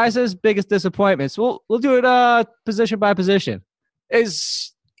surprises, biggest disappointments. We'll do it position by position.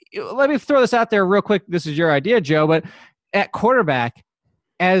 Let me throw this out there real quick. This is your idea, Joe, but at quarterback,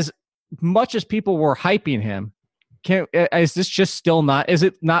 as much as people were hyping him, is this just still not? Is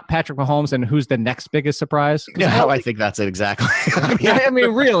it not Patrick Mahomes, and who's the next biggest surprise? Yeah, I think that's it exactly. I mean,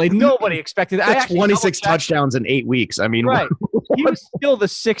 really, nobody expected that. That's 26 touchdowns in 8 weeks. I mean, right? He was still the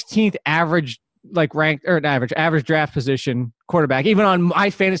 16th average average draft position quarterback, even on my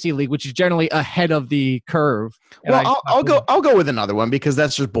fantasy league, which is generally ahead of the curve. And well, I'll go with another one because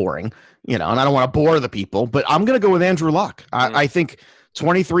that's just boring, and I don't want to bore the people. But I'm going to go with Andrew Luck. I think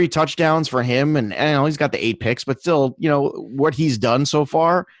 23 touchdowns for him, and he's got the 8 picks, but still, what he's done so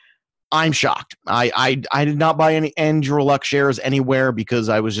far, I'm shocked. I did not buy any Andrew Luck shares anywhere because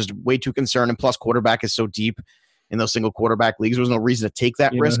I was just way too concerned. And plus, quarterback is so deep in those single quarterback leagues. There was no reason to take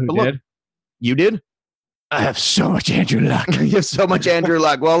that risk. But look, you did? I have so much Andrew Luck. You have so much Andrew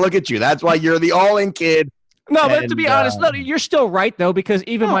Luck. Well, look at you. That's why you're the all-in kid. No, but to be honest, no, you're still right though, because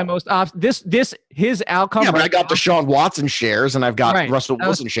even my most his outcome. Yeah, but I got Deshaun Watson shares, and I've got Russell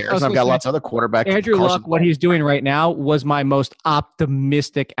Wilson shares, and I've got lots of other quarterbacks. Andrew Luck, what he's doing right now was my most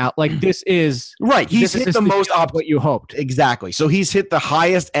optimistic out. Like this is right. He's hit the most what you hoped. Exactly. So he's hit the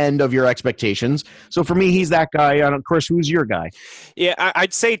highest end of your expectations. So for me, he's that guy. Chris, who's your guy? Yeah,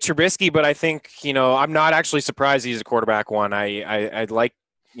 I'd say Trubisky, but I think I'm not actually surprised he's a quarterback one. I'd like.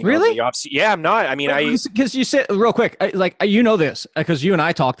 Really? Yeah, I'm not. I mean, because you said real quick, this because you and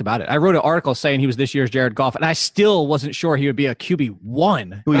I talked about it. I wrote an article saying he was this year's Jared Goff, and I still wasn't sure he would be a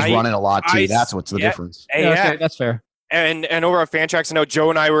QB1. Who he's running a lot too. That's what's the difference. Okay, that's fair. And over at Fantrax, I know Joe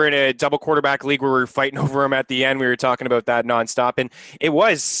and I were in a double quarterback league where we were fighting over him at the end. We were talking about that nonstop, and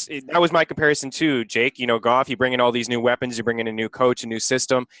that was my comparison too, Jake. Goff, you bring in all these new weapons, you bring in a new coach, a new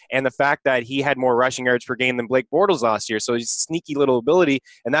system, and the fact that he had more rushing yards per game than Blake Bortles last year. So he's a sneaky little ability,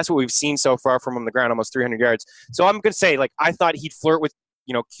 and that's what we've seen so far from him on the ground, almost 300 yards. So I'm going to say, I thought he'd flirt with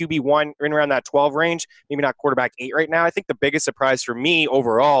QB1 in around that 12 range, maybe not quarterback 8 right now. I think the biggest surprise for me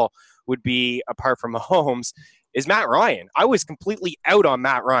overall would be, apart from Mahomes, is Matt Ryan. I was completely out on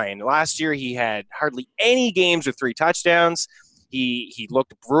Matt Ryan. Last year, he had hardly any games with 3 touchdowns. He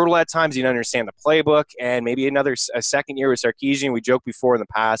looked brutal at times. He didn't understand the playbook. And maybe a second year with Sarkisian. We joked before in the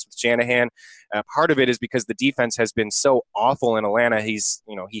past with Shanahan. Part of it is because the defense has been so awful in Atlanta. He's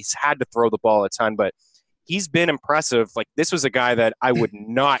had to throw the ball a ton, but he's been impressive. This was a guy that I would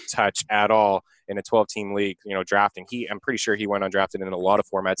not touch at all in a 12-team league, drafting. I'm pretty sure he went undrafted in a lot of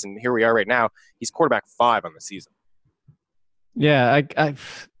formats, and here we are right now. He's quarterback 5 on the season. Yeah,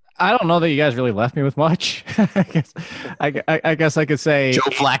 I don't know that you guys really left me with much. I guess I could say Joe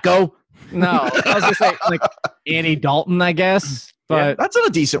Flacco. No, I was just say Andy Dalton, I guess. But that's a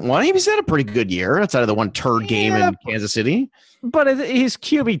decent one. He's had a pretty good year outside of the one turd game in Kansas City. But he's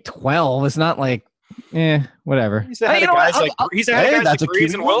QB 12. It's not whatever. He's ahead of guys like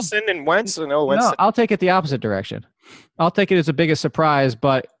Breeze and Wilson and Wentz. No, I'll take it the opposite direction. I'll take it as the biggest surprise,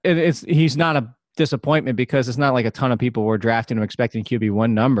 but he's not a disappointment because it's not like a ton of people were drafting him expecting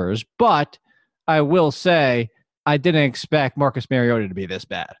QB1 numbers. But I will say I didn't expect Marcus Mariota to be this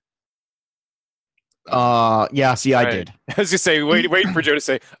bad. I did. I was just saying, waiting for Joe to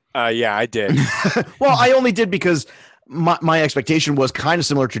say, yeah, I did. Well, I only did because my expectation was kind of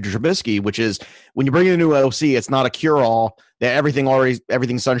similar to Trubisky, which is when you bring in a new OC, it's not a cure-all. That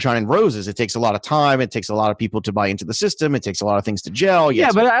everything's sunshine and roses. It takes a lot of time. It takes a lot of people to buy into the system. It takes a lot of things to gel.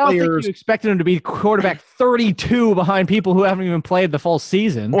 But I don't think you expected him to be quarterback 32 behind people who haven't even played the full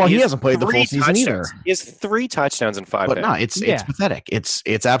season. Well, he hasn't played the full season either. He has 3 touchdowns in 5 days. But no, it's pathetic.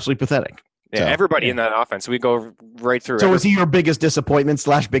 It's absolutely pathetic. Yeah, everybody in that offense. We go right through. So is he your biggest disappointment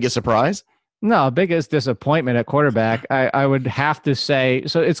 / biggest surprise? No, biggest disappointment at quarterback, I would have to say.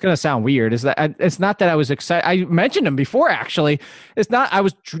 So it's going to sound weird. Is that it's not that I was excited. I mentioned him before, actually. It's not. I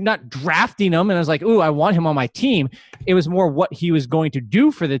was not drafting him, and I was like, "Ooh, I want him on my team." It was more what he was going to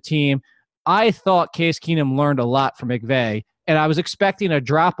do for the team. I thought Case Keenum learned a lot from McVay, and I was expecting a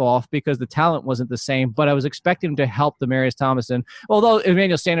drop off because the talent wasn't the same. But I was expecting him to help Demaryius Thomason. Although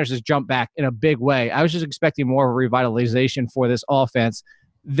Emmanuel Sanders has jumped back in a big way, I was just expecting more of a revitalization for this offense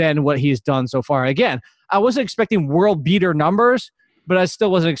than what he's done so far. Again, I wasn't expecting world beater numbers, but I still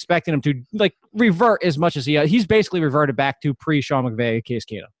wasn't expecting him to revert as much as he's basically reverted back to pre-Sean McVay, Case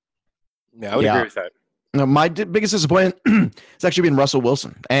Keenum. Yeah, I would agree with that. No, my biggest disappointment has actually been Russell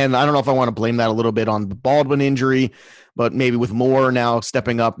Wilson. And I don't know if I want to blame that a little bit on the Baldwin injury, but maybe with Moore now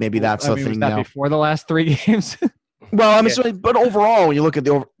stepping up, maybe that's the thing was that now. Before the last 3 games? Well, I mean, but overall, when you look at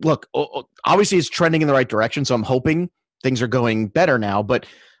obviously it's trending in the right direction. So I'm hoping things are going better now, but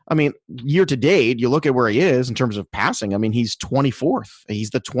I mean, year to date, you look at where he is in terms of passing. I mean, he's 24th. He's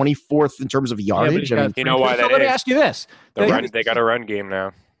the 24th in terms of yardage. You know why that is? Let me ask you this: they got a run game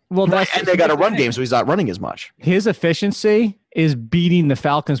now. Well, and they got a run game, so he's not running as much. His efficiency is beating the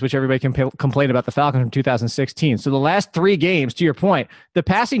Falcons, which everybody can complain about the Falcons from 2016. So the last 3 games, to your point, the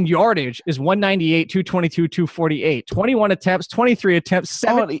passing yardage is 198, 222, 248, 21 attempts, 23 attempts,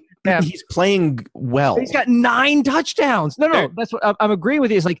 7 attempts. He's playing well. He's got 9 touchdowns. No, that's what I'm agreeing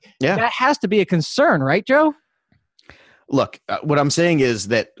with you. It's like that has to be a concern, right, Joe? Look, what I'm saying is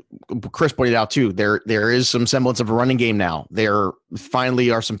that Chris pointed out too, there is some semblance of a running game now. There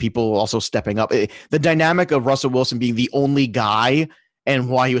finally are some people also stepping up. The dynamic of Russell Wilson being the only guy and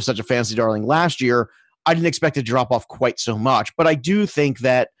why he was such a fantasy darling last year, I didn't expect it to drop off quite so much. But I do think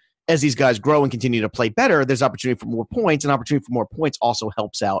that as these guys grow and continue to play better, there's opportunity for more points, and opportunity for more points also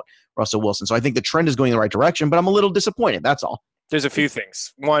helps out Russell Wilson. So I think the trend is going in the right direction, but I'm a little disappointed. That's all. There's a few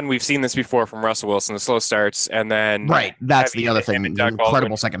things. One, we've seen this before from Russell Wilson, the slow starts, and then right. That's the other thing.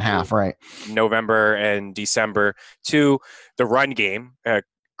 Incredible second half, right? November and December. 2, the run game.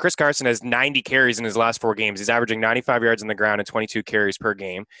 Chris Carson has 90 carries in his last 4 games. He's averaging 95 yards on the ground and 22 carries per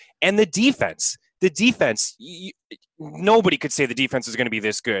game. And the defense. Nobody could say the defense is going to be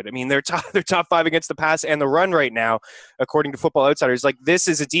this good. I mean, they're top 5 against the pass and the run right now, according to Football Outsiders. Like, this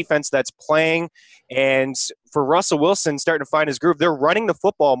is a defense that's playing, and for Russell Wilson starting to find his groove, they're running the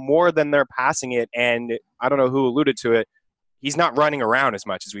football more than they're passing it, and I don't know who alluded to it. He's not running around as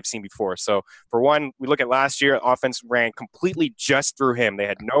much as we've seen before. So, for one, we look at last year, offense ran completely just through him. They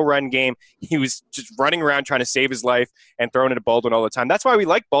had no run game. He was just running around trying to save his life and throwing it at Baldwin all the time. That's why we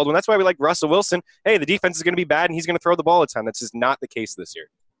like Baldwin. That's why we like Russell Wilson. Hey, the defense is going to be bad, and he's going to throw the ball all the time. That's just not the case this year.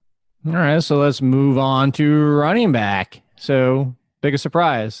 All right, so let's move on to running back. So, biggest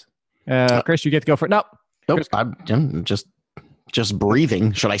surprise. Chris, you get to go for it. Nope. Chris, I'm just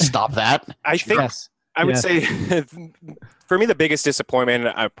breathing. Should I stop that? I think yes. I would say for me, the biggest disappointment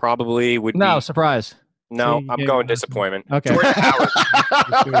probably would be surprise. No, I'm going disappointment. Okay. Jordan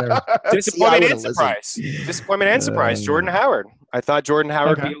Howard. Disappointment and surprise. Disappointment and surprise. Jordan Howard. I thought Jordan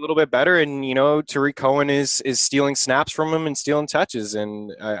Howard would be a little bit better, and Tariq Cohen is stealing snaps from him and stealing touches,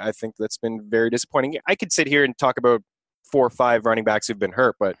 and I think that's been very disappointing. I could sit here and talk about 4 or 5 running backs who've been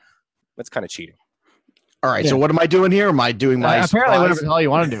hurt, but that's kind of cheating. All right, so what am I doing here? Am I doing my apparently surprise? whatever the hell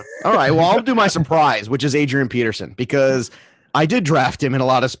you want to do? All right, well, I'll do my surprise, which is Adrian Peterson, because I did draft him in a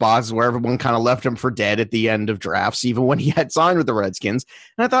lot of spots where everyone kind of left him for dead at the end of drafts, even when he had signed with the Redskins.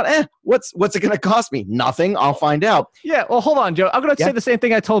 And I thought, what's it going to cost me? Nothing. I'll find out. Yeah, well, hold on, Joe. I'm going to say the same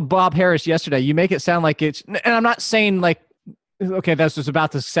thing I told Bob Harris yesterday. You make it sound like it's – and I'm not saying like – okay, that's just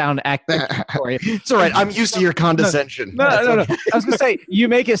about to sound accuratory. It's all right. I'm used to your condescension. No. I was going to say, you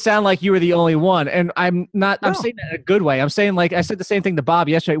make it sound like you were the only one. And I'm not, I'm saying that in a good way. I'm saying, like, I said the same thing to Bob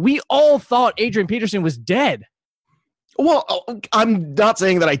yesterday. We all thought Adrian Peterson was dead. Well, I'm not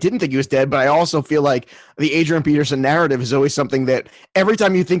saying that I didn't think he was dead, but I also feel like the Adrian Peterson narrative is always something that every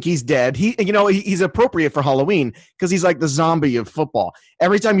time you think he's dead, he's appropriate for Halloween because he's like the zombie of football.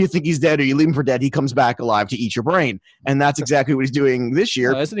 Every time you think he's dead or you leave him for dead, he comes back alive to eat your brain. And that's exactly what he's doing this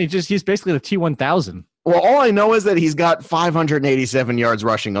year. Isn't he he's basically the T-1000. Well, all I know is that he's got 587 yards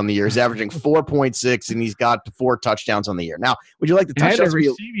rushing on the year. He's averaging 4.6, and he's got 4 touchdowns on the year. Now, would you like the touchdowns?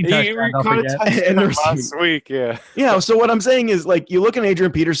 Last week, yeah. Yeah, so what I'm saying is, like, you look at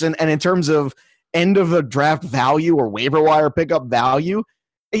Adrian Peterson, and in terms of end of the draft value or waiver wire pickup value,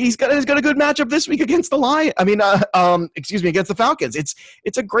 he's got a good matchup this week against the against the Falcons.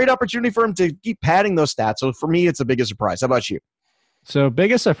 It's a great opportunity for him to keep padding those stats. So for me, it's the biggest surprise. How about you? So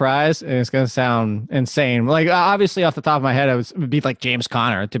biggest surprise, and it's going to sound insane. Like, obviously, off the top of my head, it would be like James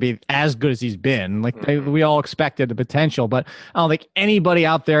Conner to be as good as he's been. Like, we all expected the potential, but I don't think anybody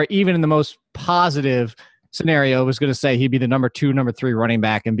out there, even in the most positive scenario, was going to say he'd be the number 2, number 3 running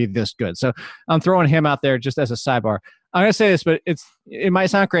back and be this good. So I'm throwing him out there just as a sidebar. I'm going to say this, but it might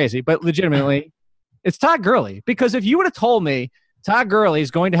sound crazy, but legitimately, it's Todd Gurley. Because if you would have told me Todd Gurley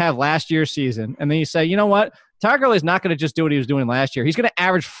is going to have last year's season, and then you say, you know what? Todd Gurley is not going to just do what he was doing last year. He's going to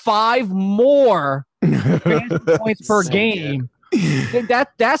average 5 more points per game.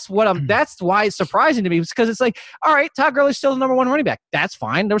 That's why it's surprising to me, because it's like, all right, Todd Gurley's still the number 1 running back. That's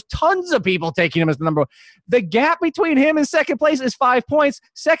fine. There's tons of people taking him as the number 1. The gap between him and second place is 5 points.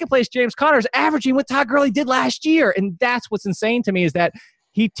 Second place, James Conner, is averaging what Todd Gurley did last year. And that's what's insane to me, is that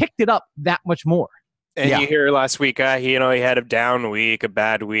he ticked it up that much more. And you hear last week, he had a down week, a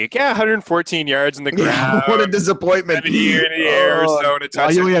bad week. Yeah, 114 yards in the ground. What a disappointment. 70 in the air, Arizona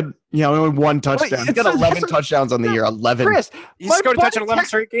touchdown. We only had 1 touchdown. He's got 11 touchdowns on the year. 11. Chris, he's scored a touchdown in 11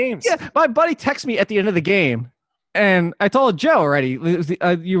 straight games. Yeah, my buddy texted me at the end of the game, and I told Joe already,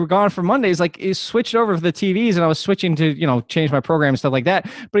 you were gone for Mondays. Like, he switched over to the TVs, and I was switching to, change my program and stuff like that.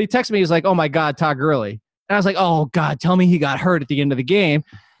 But he texted me, he's like, oh my God, Todd Gurley. And I was like, oh God, tell me he got hurt at the end of the game.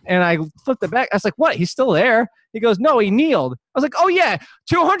 And I flipped it back. I was like, what? He's still there? He goes, no, he kneeled. I was like, oh, yeah,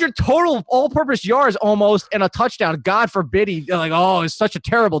 200 total all-purpose yards almost and a touchdown. God forbid it's such a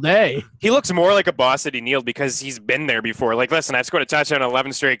terrible day. He looks more like a boss that he kneeled because he's been there before. Like, listen, I've scored a touchdown in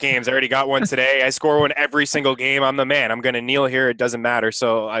 11 straight games. I already got one today. I score one every single game. I'm the man. I'm going to kneel here. It doesn't matter.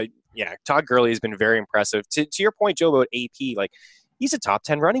 So, Todd Gurley has been very impressive. To your point, Joe, about AP, like, he's a top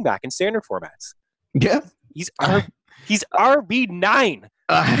 10 running back in standard formats. Yeah. He's RB9.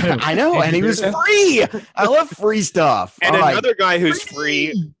 I know, and he was free. I love free stuff. And another guy who's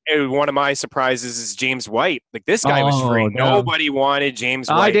free one of my surprises is James White. Like this guy was free. No. Nobody wanted James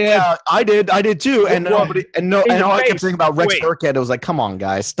White. I did too. And all I kept saying about Rex Burkhead, it was like, come on,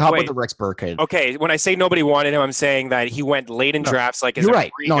 guys, stop with the Rex Burkhead. Okay, when I say nobody wanted him, I'm saying that he went late in drafts. Like, you're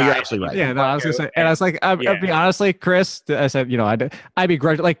right. No, you're absolutely right. Yeah, no, I was gonna say, and I was like, I'll be honestly, Chris. I said, I'd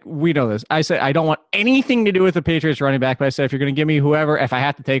begrudge. Like, we know this. I said I don't want anything to do with the Patriots running back. But I said, if you're gonna give me whoever, if I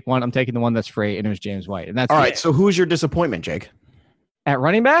have to take one, I'm taking the one that's free, and it was James White. And that's all right. So who's your disappointment, Jake? At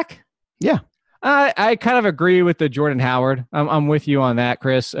running back? Yeah. I kind of agree with the Jordan Howard. I'm with you on that,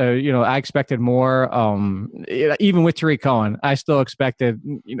 Chris. I expected more. Even with Tariq Cohen, I still expected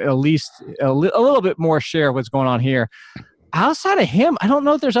at least a little bit more share of what's going on here. Outside of him, I don't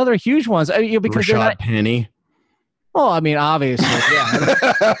know if there's other huge ones. Because Rashad Penny. Well, I mean, obviously,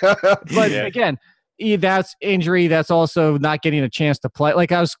 yeah. But again, that's injury. That's also not getting a chance to play.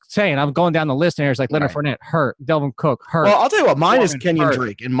 Like I was saying, I'm going down the list, and there's like Leonard Fournette hurt, Delvin Cook hurt. Well, I'll tell you what, mine is Kenyon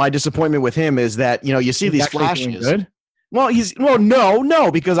Drake, and my disappointment with him is that you see these flashes. Good? Well,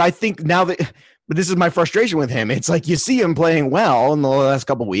 no, because I think now that, but this is my frustration with him. It's like you see him playing well in the last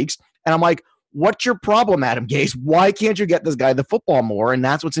couple of weeks, and I'm like, what's your problem, Adam Gase? Why can't you get this guy the football more? And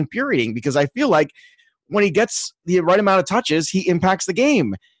that's what's infuriating, because I feel like when he gets the right amount of touches, he impacts the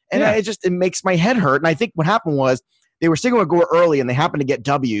game. And it makes my head hurt. And I think what happened was they were sticking with Gore early, and they happened to get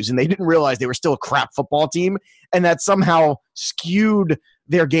W's, and they didn't realize they were still a crap football team, and that somehow skewed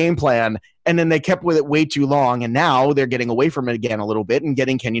their game plan. And then they kept with it way too long, and now they're getting away from it again a little bit and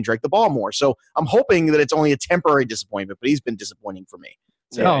getting Kenyon Drake the ball more. So I'm hoping that it's only a temporary disappointment, but he's been disappointing for me.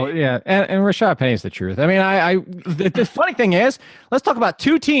 So, and Rashad Penny is the truth. I mean, the funny thing is, let's talk about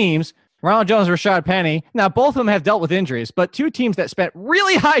two teams. Ronald Jones, Rashad Penny. Now, both of them have dealt with injuries, but two teams that spent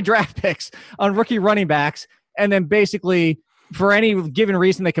really high draft picks on rookie running backs and then basically, for any given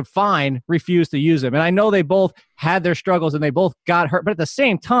reason they could find, refused to use them. And I know they both had their struggles and they both got hurt, but at the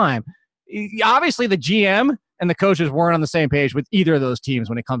same time, obviously the GM and the coaches weren't on the same page with either of those teams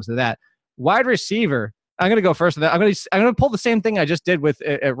when it comes to that. Wide receiver, I'm going to go first with that. I'm going to pull the same thing I just did with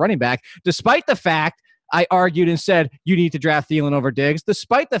running back, despite the fact I argued and said you need to draft Thielen over Diggs,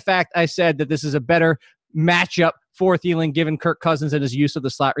 despite the fact I said that this is a better matchup for Thielen given Kirk Cousins and his use of the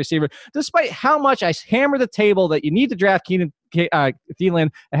slot receiver, despite how much I hammer the table that you need to draft Thielen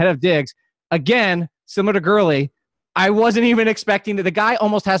ahead of Diggs. Again, similar to Gurley, I wasn't even expecting that. The guy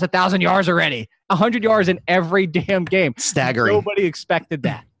almost has 1,000 yards already, 100 yards in every damn game. Staggering. Nobody expected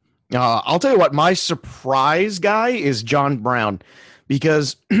that. I'll tell you what, my surprise guy is John Brown,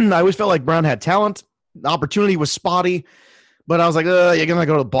 because I always felt like Brown had talent. The opportunity was spotty, but I was like, you're going to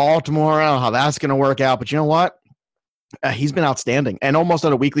go to Baltimore. I don't know how that's going to work out. But you know what? He's been outstanding, and almost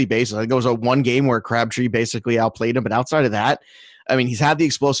on a weekly basis. I think there was one game where Crabtree basically outplayed him. But outside of that, I mean, he's had the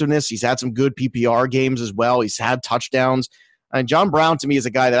explosiveness. He's had some good PPR games as well. He's had touchdowns. And John Brown, to me, is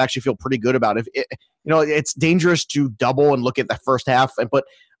a guy that I actually feel pretty good about. It's dangerous to double and look at the first half, but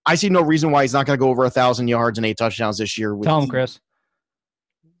I see no reason why he's not going to go over 1,000 yards and 8 touchdowns this year. Tell him, Chris.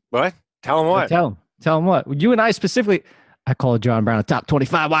 What? Tell him what? Tell him what? You and I specifically, I call John Brown a top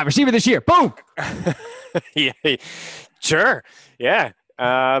 25 wide receiver this year. Boom. Yeah, sure. Yeah.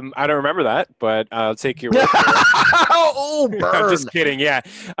 I don't remember that, but I'll take your word. Oh, burn. I'm just kidding. Yeah.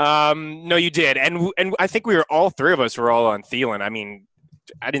 No, you did. And I think all three of us were all on Thielen. I mean,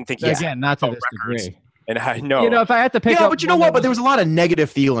 I didn't think again, not to this degree. And I know, if I had to pick up, but you know what? But there was a lot of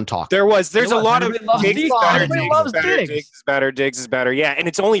negative Thielen talk. There's a lot of Diggs is better. Diggs is better. Yeah, and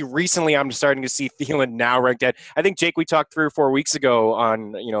it's only recently I'm starting to see Thielen now ranked at. I think Jake, we talked 3 or 4 weeks ago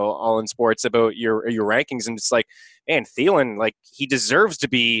on All in Sports about your rankings, and it's like, man, Thielen, like, he deserves to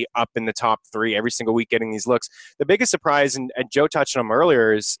be up in the top 3 every single week, getting these looks. The biggest surprise, and Joe touched on him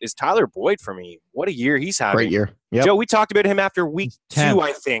earlier, is Tyler Boyd for me. What a year he's having! Great year. Yep. Joe, we talked about him after week 2,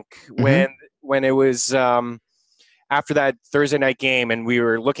 I think, when it was after that Thursday night game, and we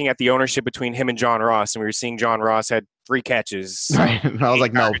were looking at the ownership between him and John Ross, and we were seeing John Ross had 3 catches. Right. And I was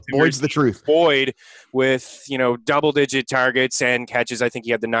like, no, Boyd's the truth. Boyd with, double-digit targets and catches. I think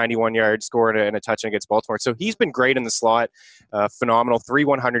he had the 91-yard score and a touchdown against Baltimore. So he's been great in the slot. Phenomenal. 3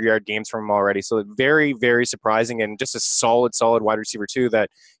 100-yard games from him already. So very, very surprising, and just a solid wide receiver, too, that,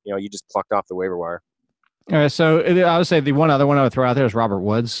 you just plucked off the waiver wire. All right, so I would say the one other one I would throw out there is Robert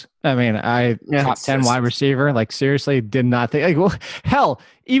Woods. I mean, top 10 wide receiver. Like, seriously, did not think. Like, well, hell,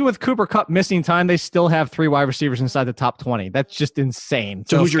 even with Cooper Kupp missing time, they still have 3 wide receivers inside the top 20. That's just insane.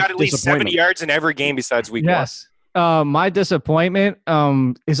 So he's got at least 70 yards in every game besides week 1. My disappointment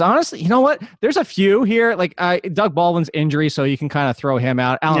is honestly, you know what? There's a few here. Like Doug Baldwin's injury, so you can kind of throw him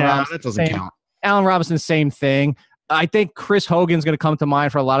out. That doesn't count. Allen Robinson, same thing. I think Chris Hogan's going to come to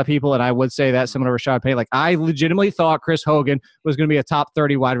mind for a lot of people, and I would say that similar to Rashad Penny. Like, I legitimately thought Chris Hogan was going to be a top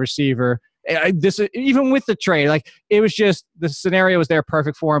 30 wide receiver. Even with the trade, like, it was just the scenario was there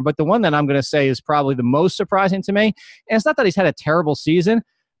perfect for him. But the one that I'm going to say is probably the most surprising to me, and it's not that he's had a terrible season,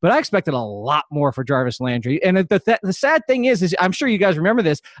 but I expected a lot more for Jarvis Landry. And the sad thing is I'm sure you guys remember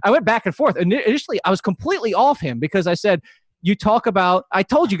this. I went back and forth. Initially, I was completely off him because I said, I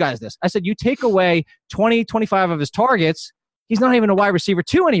told you guys this. I said, you take away 20, 25 of his targets, he's not even a wide receiver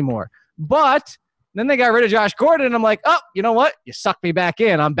 2 anymore. But then they got rid of Josh Gordon, and I'm like, oh, you know what? You sucked me back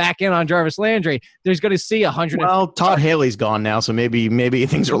in. I'm back in on Jarvis Landry. There's going to see 100. Well, Todd Haley's gone now, so maybe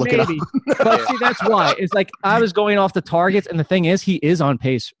things are looking up. But see, that's why. It's like I was going off the targets, and the thing is, he is on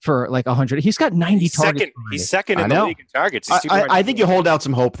pace for like 100. He's got 90 targets. He's second in the league in targets. I think you hold out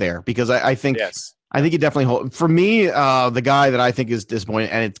some hope there because I think yes. I think you definitely hold. For me, the guy that I think is disappointing,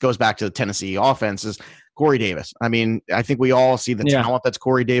 and it goes back to the Tennessee offense, is Corey Davis. I mean, I think we all see the talent that's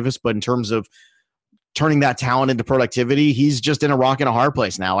Corey Davis, but in terms of turning that talent into productivity, he's just in a rock and a hard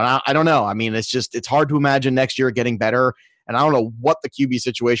place now. And I don't know. I mean, it's hard to imagine next year getting better. And I don't know what the QB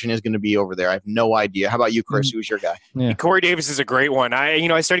situation is going to be over there. I have no idea. How about you, Chris? Who's your guy? Yeah. Corey Davis is a great one. I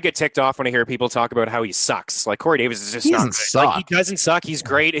started to get ticked off when I hear people talk about how he sucks. Like, Corey Davis is just not good. Like, he doesn't suck. He's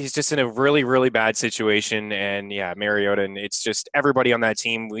great. He's just in a really, really bad situation. And yeah, Mariota, and it's just everybody on that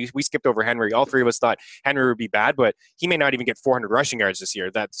team. We skipped over Henry. All three of us thought Henry would be bad, but he may not even get 400 rushing yards this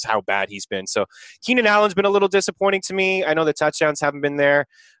year. That's how bad he's been. So Keenan Allen's been a little disappointing to me. I know the touchdowns haven't been there.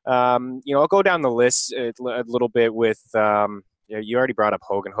 I'll go down the list a little bit with yeah, you already brought up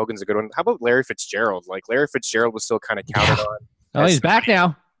Hogan. Hogan's a good one. How about Larry Fitzgerald? Like, Larry Fitzgerald was still kind of counted on. Oh, he's back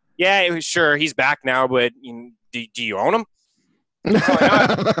now. Yeah, sure, he's back now, but do you own him? Probably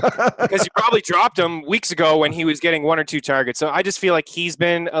not. Because you probably dropped him weeks ago when he was getting 1 or 2 targets. So I just feel like he's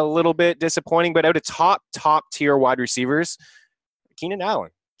been a little bit disappointing. But out of top tier wide receivers, Keenan Allen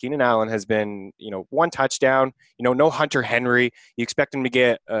has been, 1 touchdown, no Hunter Henry. You expect him to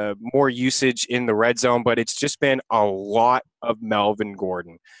get more usage in the red zone, but it's just been a lot of Melvin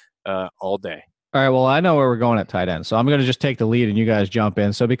Gordon all day. All right, well, I know where we're going at tight end, so I'm going to just take the lead and you guys jump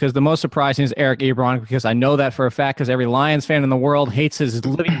in. So because the most surprising is Eric Ebron, because I know that for a fact, because every Lions fan in the world hates his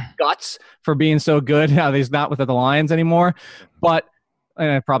living guts for being so good. Now he's not with the Lions anymore,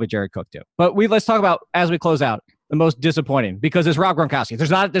 and probably Jared Cook too. But let's talk about, as we close out, the most disappointing, because it's Rob Gronkowski. There's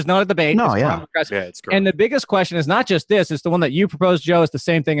not a debate. No, yeah. It's great. And the biggest question is not just this, it's the one that you proposed, Joe. It's the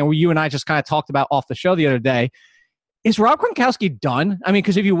same thing, and you and I just kind of talked about off the show the other day. Is Rob Gronkowski done? I mean,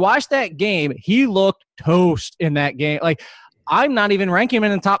 because if you watch that game, he looked toast in that game. Like, I'm not even ranking him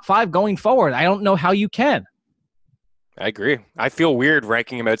in the top 5 going forward. I don't know how you can. I agree. I feel weird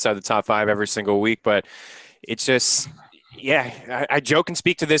ranking him outside the top 5 every single week, but it's just, yeah, I joke and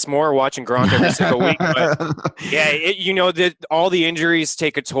speak to this more watching Gronk every single week. But yeah, all the injuries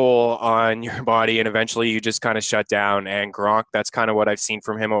take a toll on your body, and eventually you just kind of shut down. And Gronk, that's kind of what I've seen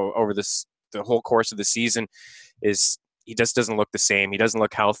from him over the whole course of the season. Is he just doesn't look the same. He doesn't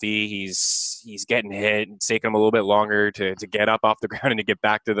look healthy. He's getting hit. It's taking him a little bit longer to get up off the ground and to get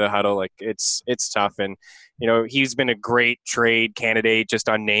back to the huddle. Like, it's tough. And, he's been a great trade candidate just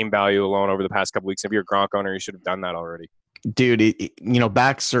on name value alone over the past couple weeks. If you're a Gronk owner, you should have done that already. Dude,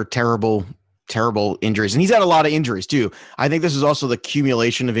 backs are terrible injuries. And he's had a lot of injuries too. I think this is also the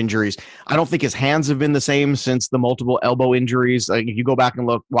accumulation of injuries. I don't think his hands have been the same since the multiple elbow injuries. Like, if you go back and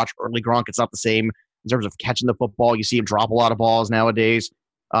watch early Gronk, it's not the same in terms of catching the football. You see him drop a lot of balls nowadays.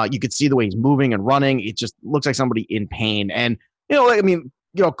 You could see the way he's moving and running. It just looks like somebody in pain. And,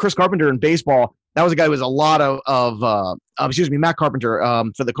 Chris Carpenter in baseball, that was a guy who was a lot Matt Carpenter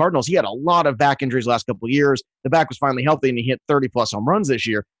for the Cardinals. He had a lot of back injuries the last couple of years. The back was finally healthy, and he hit 30-plus home runs this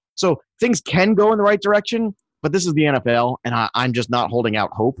year. So things can go in the right direction, but this is the NFL, and I'm just not holding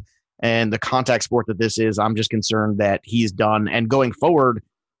out hope. And the contact sport that this is, I'm just concerned that he's done. And going forward,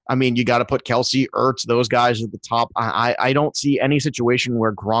 I mean, you got to put Kelsey, Ertz, those guys at the top. I don't see any situation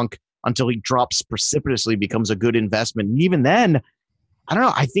where Gronk, until he drops precipitously, becomes a good investment. And even then, I don't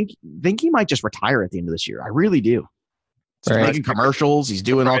know. I think he might just retire at the end of this year. I really do. He's making commercials. He's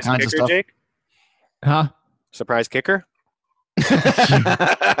doing all kinds of stuff. Jake? Huh? Surprise kicker?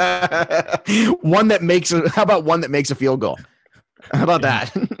 One that makes a field goal? How about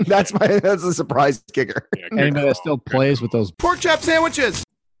that? That's the surprise kicker. Anybody that still plays with those pork chop sandwiches.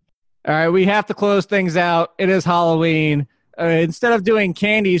 All right, we have to close things out. It is Halloween. Instead of doing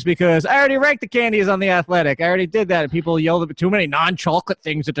candies, because I already ranked the candies on The Athletic. I already did that, and people yelled at too many non-chocolate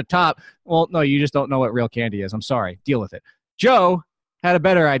things at the top. Well, no, you just don't know what real candy is. I'm sorry. Deal with it. Joe had a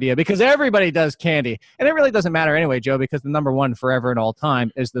better idea, because everybody does candy. And it really doesn't matter anyway, Joe, because the number one forever and all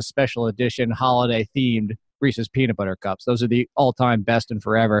time is the special edition holiday-themed Reese's Peanut Butter Cups. Those are the all-time best and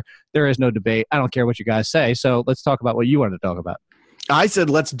forever. There is no debate. I don't care what you guys say. So let's talk about what you wanted to talk about. I said,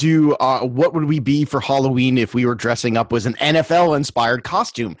 let's do what would we be for Halloween if we were dressing up as an NFL-inspired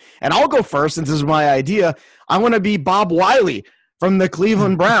costume? And I'll go first since this is my idea. I want to be Bob Wiley from the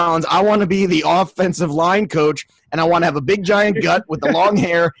Cleveland Browns. I want to be the offensive line coach, and I want to have a big giant gut with the long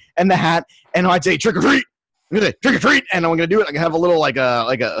hair and the hat, and I'd say, trick or treat. I'm going to trick or treat, and I'm going to do it. I'm going to have a little like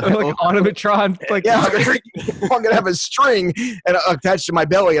automatron. I'm going to have a string and attached to my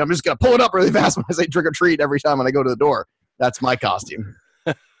belly, and I'm just going to pull it up really fast when I say trick or treat every time when I go to the door. That's my costume.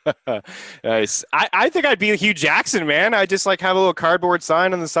 Nice. I think I'd be Hugh Jackson, man. I just like have a little cardboard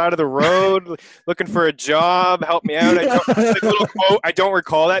sign on the side of the road, looking for a job. Help me out. I don't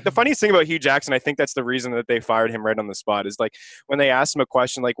recall that. The funniest thing about Hugh Jackson, I think that's the reason that they fired him right on the spot, is like when they asked him a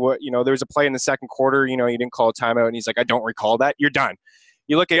question, like what, there was a play in the second quarter, he didn't call a timeout, and he's like, I don't recall that. You're done.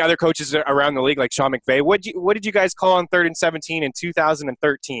 You look at other coaches around the league, like Sean McVay. What did you guys call on 3rd and 17 in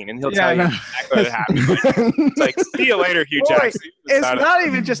 2013? And he'll tell you exactly what happened. It's like, see you later, Hugh Jackson. It's not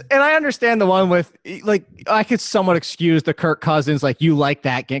even just, and I understand the one with, like, I could somewhat excuse the Kirk Cousins, like, you like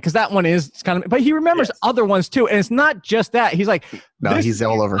that game, because that one is kind of, but he remembers other ones too. And it's not just that. He's like, no, he's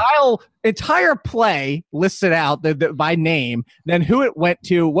all over. Entire play listed out by name, then who it went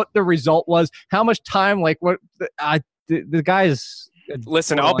to, what the result was, how much time, like, what the guys.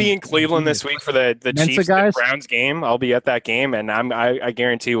 Listen, I'll be in Cleveland this week for the Chiefs and Browns game. I'll be at that game, and I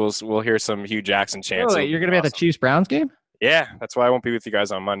guarantee we'll hear some Hugh Jackson chants. Wait, you're going to be at the Chiefs Browns game? Yeah, that's why I won't be with you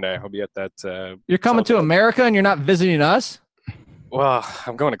guys on Monday. I'll be at that. You're coming to America, and you're not visiting us? Well,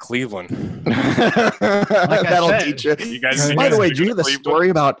 I'm going to Cleveland. That'll teach you. By the way, do you know the story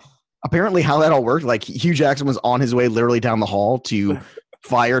about apparently how that all worked? Like Hugh Jackson was on his way literally down the hall to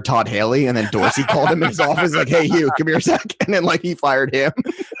fire Todd Haley, and then Dorsey called him in his office like, hey, Hugh, come here a sec. And then like he fired him.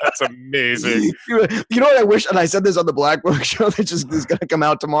 That's amazing. You know what I wish, and I said this on the Black Book show that just is going to come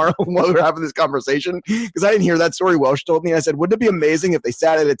out tomorrow while we're having this conversation, because I didn't hear that story Welsh told me. I said, wouldn't it be amazing if they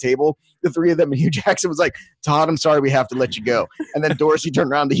sat at a table, the three of them, and Hugh Jackson was like, Todd, I'm sorry, we have to let you go. And then Dorsey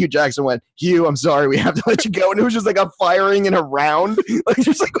turned around to Hugh Jackson and went, Hugh, I'm sorry, we have to let you go. And it was just like a firing in a round, like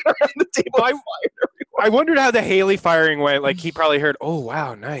just like around the table. I wondered how the Haley firing went. Like he probably heard, oh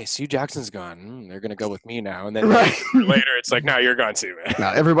wow, nice, Hugh Jackson's gone. They're gonna go with me now. And then later, it's like, no, you're gone too, man. No,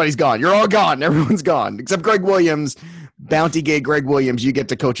 everybody's gone. You're all gone. Everyone's gone except Greg Williams, Bounty Gate Greg Williams. You get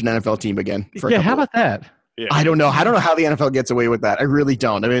to coach an NFL team again. How about that? Yeah. I don't know how the NFL gets away with that. I really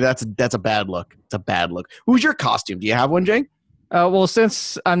don't. I mean, that's a bad look. It's a bad look. Who's your costume? Do you have one, Jay? Well,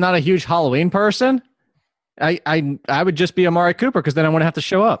 since I'm not a huge Halloween person, I would just be Amari Cooper, because then I wouldn't have to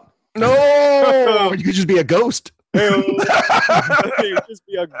show up. No, you could just be a ghost. You just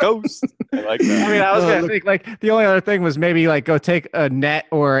be a ghost. I like that. I mean, I was gonna think like the only other thing was maybe like go take a net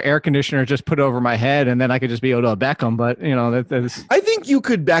or air conditioner, just put it over my head, and then I could just be Odell Beckham. But that's. I think you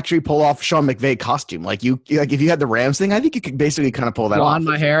could actually pull off Sean McVay costume. Like if you had the Rams thing, I think you could basically kind of pull that off. Blonde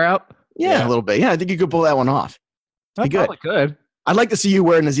my hair out. Yeah, a little bit. Yeah, I think you could pull that one off. I probably could. I'd like to see you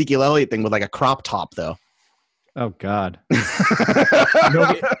wear an Ezekiel Elliott thing with like a crop top, though. Oh God.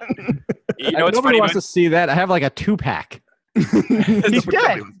 Nobody wants to see that. I have like a 2-pack. He's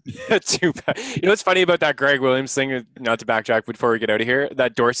dead. A 2-pack. You know what's funny about that Greg Williams thing? Not to backtrack before we get out of here.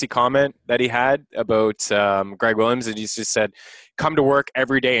 That Dorsey comment that he had about Greg Williams, and he just said, "Come to work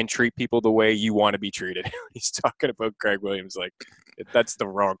every day and treat people the way you want to be treated." He's talking about Greg Williams. Like that's the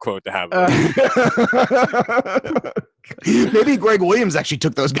wrong quote to have. Maybe Greg Williams actually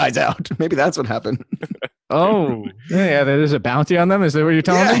took those guys out. Maybe that's what happened. Oh, yeah. There's a bounty on them. Is that what you're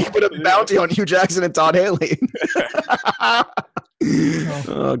telling me? Yeah, he put a bounty on Hugh Jackson and Todd Haley.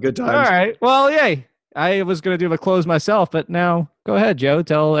 Oh, good times. All right. Well, yay. I was going to do the close myself, but now go ahead, Joe.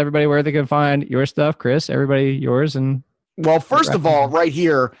 Tell everybody where they can find your stuff. Chris, everybody yours. And well, first of all, right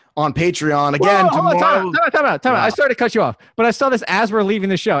here on Patreon, again, tomorrow. Time out. I started to cut you off, but I saw this as we're leaving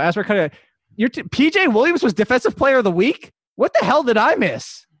the show. As we're cutting PJ Williams was Defensive Player of the Week? What the hell did I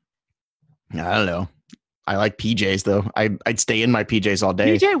miss? I don't know. I like PJs, though. I'd stay in my PJs all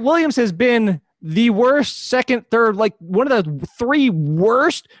day. PJ Williams has been the worst second, third, like one of the 3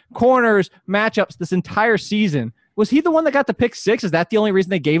 worst corners matchups this entire season. Was he the one that got the pick 6? Is that the only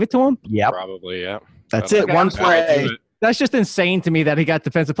reason they gave it to him? Yeah, probably. Yeah, that's it. One play. That's just insane to me that he got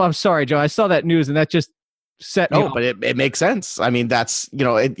defensive play. I'm sorry, Joe. I saw that news and that just set me off. But it makes sense. I mean, that's you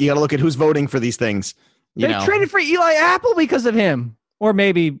got to look at who's voting for these things. They traded for Eli Apple because of him. Or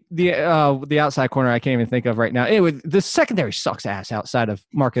maybe the outside corner I can't even think of right now. Anyway, the secondary sucks ass outside of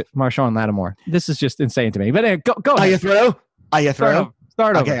Marshawn Lattimore. This is just insane to me. But anyway, go ahead. Are you through?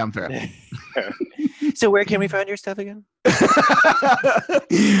 Start over. Okay, I'm fair. So where can we find your stuff again?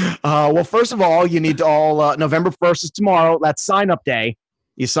 Well, first of all, you need to all November 1st is tomorrow. That's sign up day.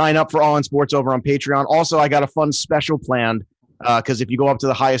 You sign up for All In Sports over on Patreon. Also, I got a fun special planned because if you go up to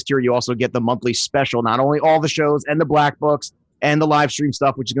the highest tier, you also get the monthly special. Not only all the shows and the black books and the live stream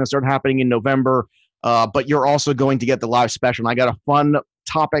stuff, which is going to start happening in November, but you're also going to get the live special. And I got a fun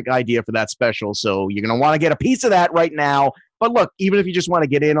topic idea for that special. So you're going to want to get a piece of that right now. But look, even if you just want to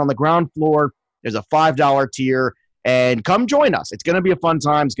get in on the ground floor, there's a $5 tier. And come join us. It's going to be a fun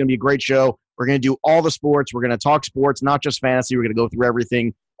time. It's going to be a great show. We're going to do all the sports. We're going to talk sports, not just fantasy. We're going to go through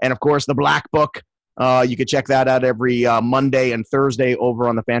everything. And, of course, the Black Book. You can check that out every Monday and Thursday over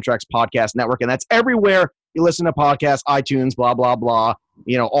on the Fantrax Podcast Network. And that's everywhere you listen to podcasts, iTunes, blah, blah, blah.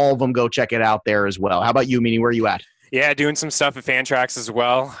 You know, all of them, go check it out there as well. How about you, Meanie? Where are you at? Yeah, doing some stuff at Fantrax as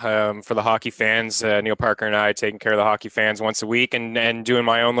well for the hockey fans. Neil Parker and I taking care of the hockey fans once a week and doing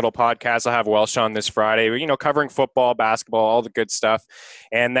my own little podcast. I'll have Welsh on this Friday, you know, covering football, basketball, all the good stuff.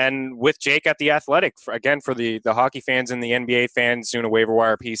 And then with Jake at The Athletic, again, for the hockey fans and the NBA fans, doing a waiver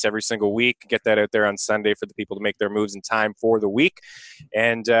wire piece every single week. Get that out there on Sunday for the people to make their moves in time for the week.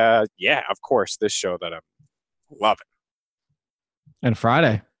 And, yeah, of course, this show that I'm loving. And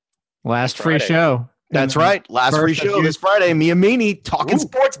Friday. Last free show. That's right. Last free show this Friday. Me and Meanie talking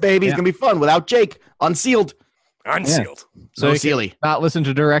sports, baby. It's going to be fun without Jake. Unsealed. Unsealed. Yeah. So no you Sealy. can not listen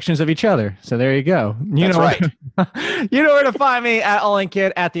to directions of each other. So there you go. That's right. You know where to find me at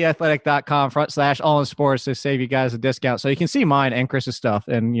allinkid at theathletic.com/allinsports to save you guys a discount. So you can see mine and Chris's stuff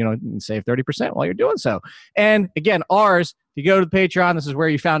and, you know, save 30% while you're doing so. And again, ours, if you go to the Patreon, this is where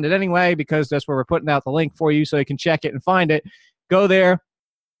you found it anyway, because that's where we're putting out the link for you so you can check it and find it. Go there.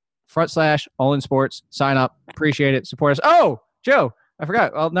 /All In Sports. Sign up. Appreciate it. Support us. Oh, Joe, I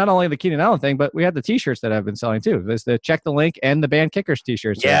forgot. Well, not only the Keenan Allen thing, but we had the T-shirts that I've been selling too. There's the Check the Link and the Band Kickers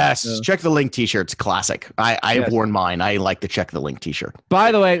T-shirts. Yes, Check the Link T-shirts. Classic. I've worn mine. I like the Check the Link T-shirt.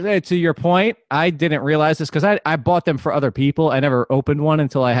 By the way, to your point, I didn't realize this because I bought them for other people. I never opened one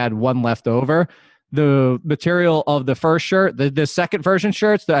until I had one left over. The material of the first shirt, the second version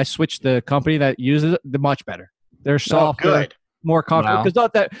shirts that I switched the company that uses it, they're much better. They're softer. Oh, good. More comfortable because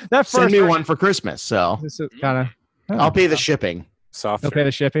that first send me one for Christmas. So this is kind of I'll pay the shipping. Softer. You'll pay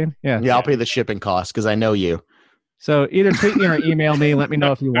the shipping. Yeah, I'll pay the shipping cost because I know you. So either tweet me or email me. Let me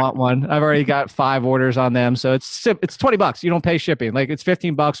know if you want one. I've already got 5 orders on them, so it's $20. You don't pay shipping. Like it's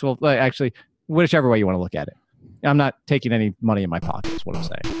 $15. Well, actually, whichever way you want to look at it. I'm not taking any money in my pocket, is what I'm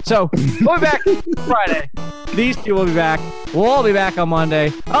saying. So we'll be back Friday. These two will be back. We'll all be back on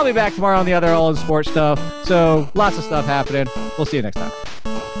Monday. I'll be back tomorrow on the other All In Sports stuff. So lots of stuff happening. We'll see you next time.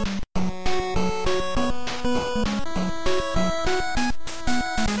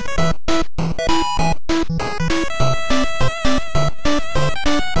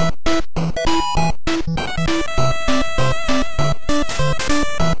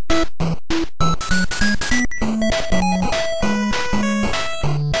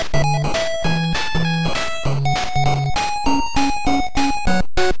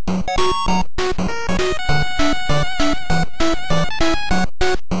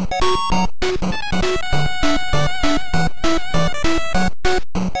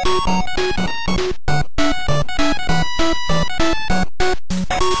 Thank you.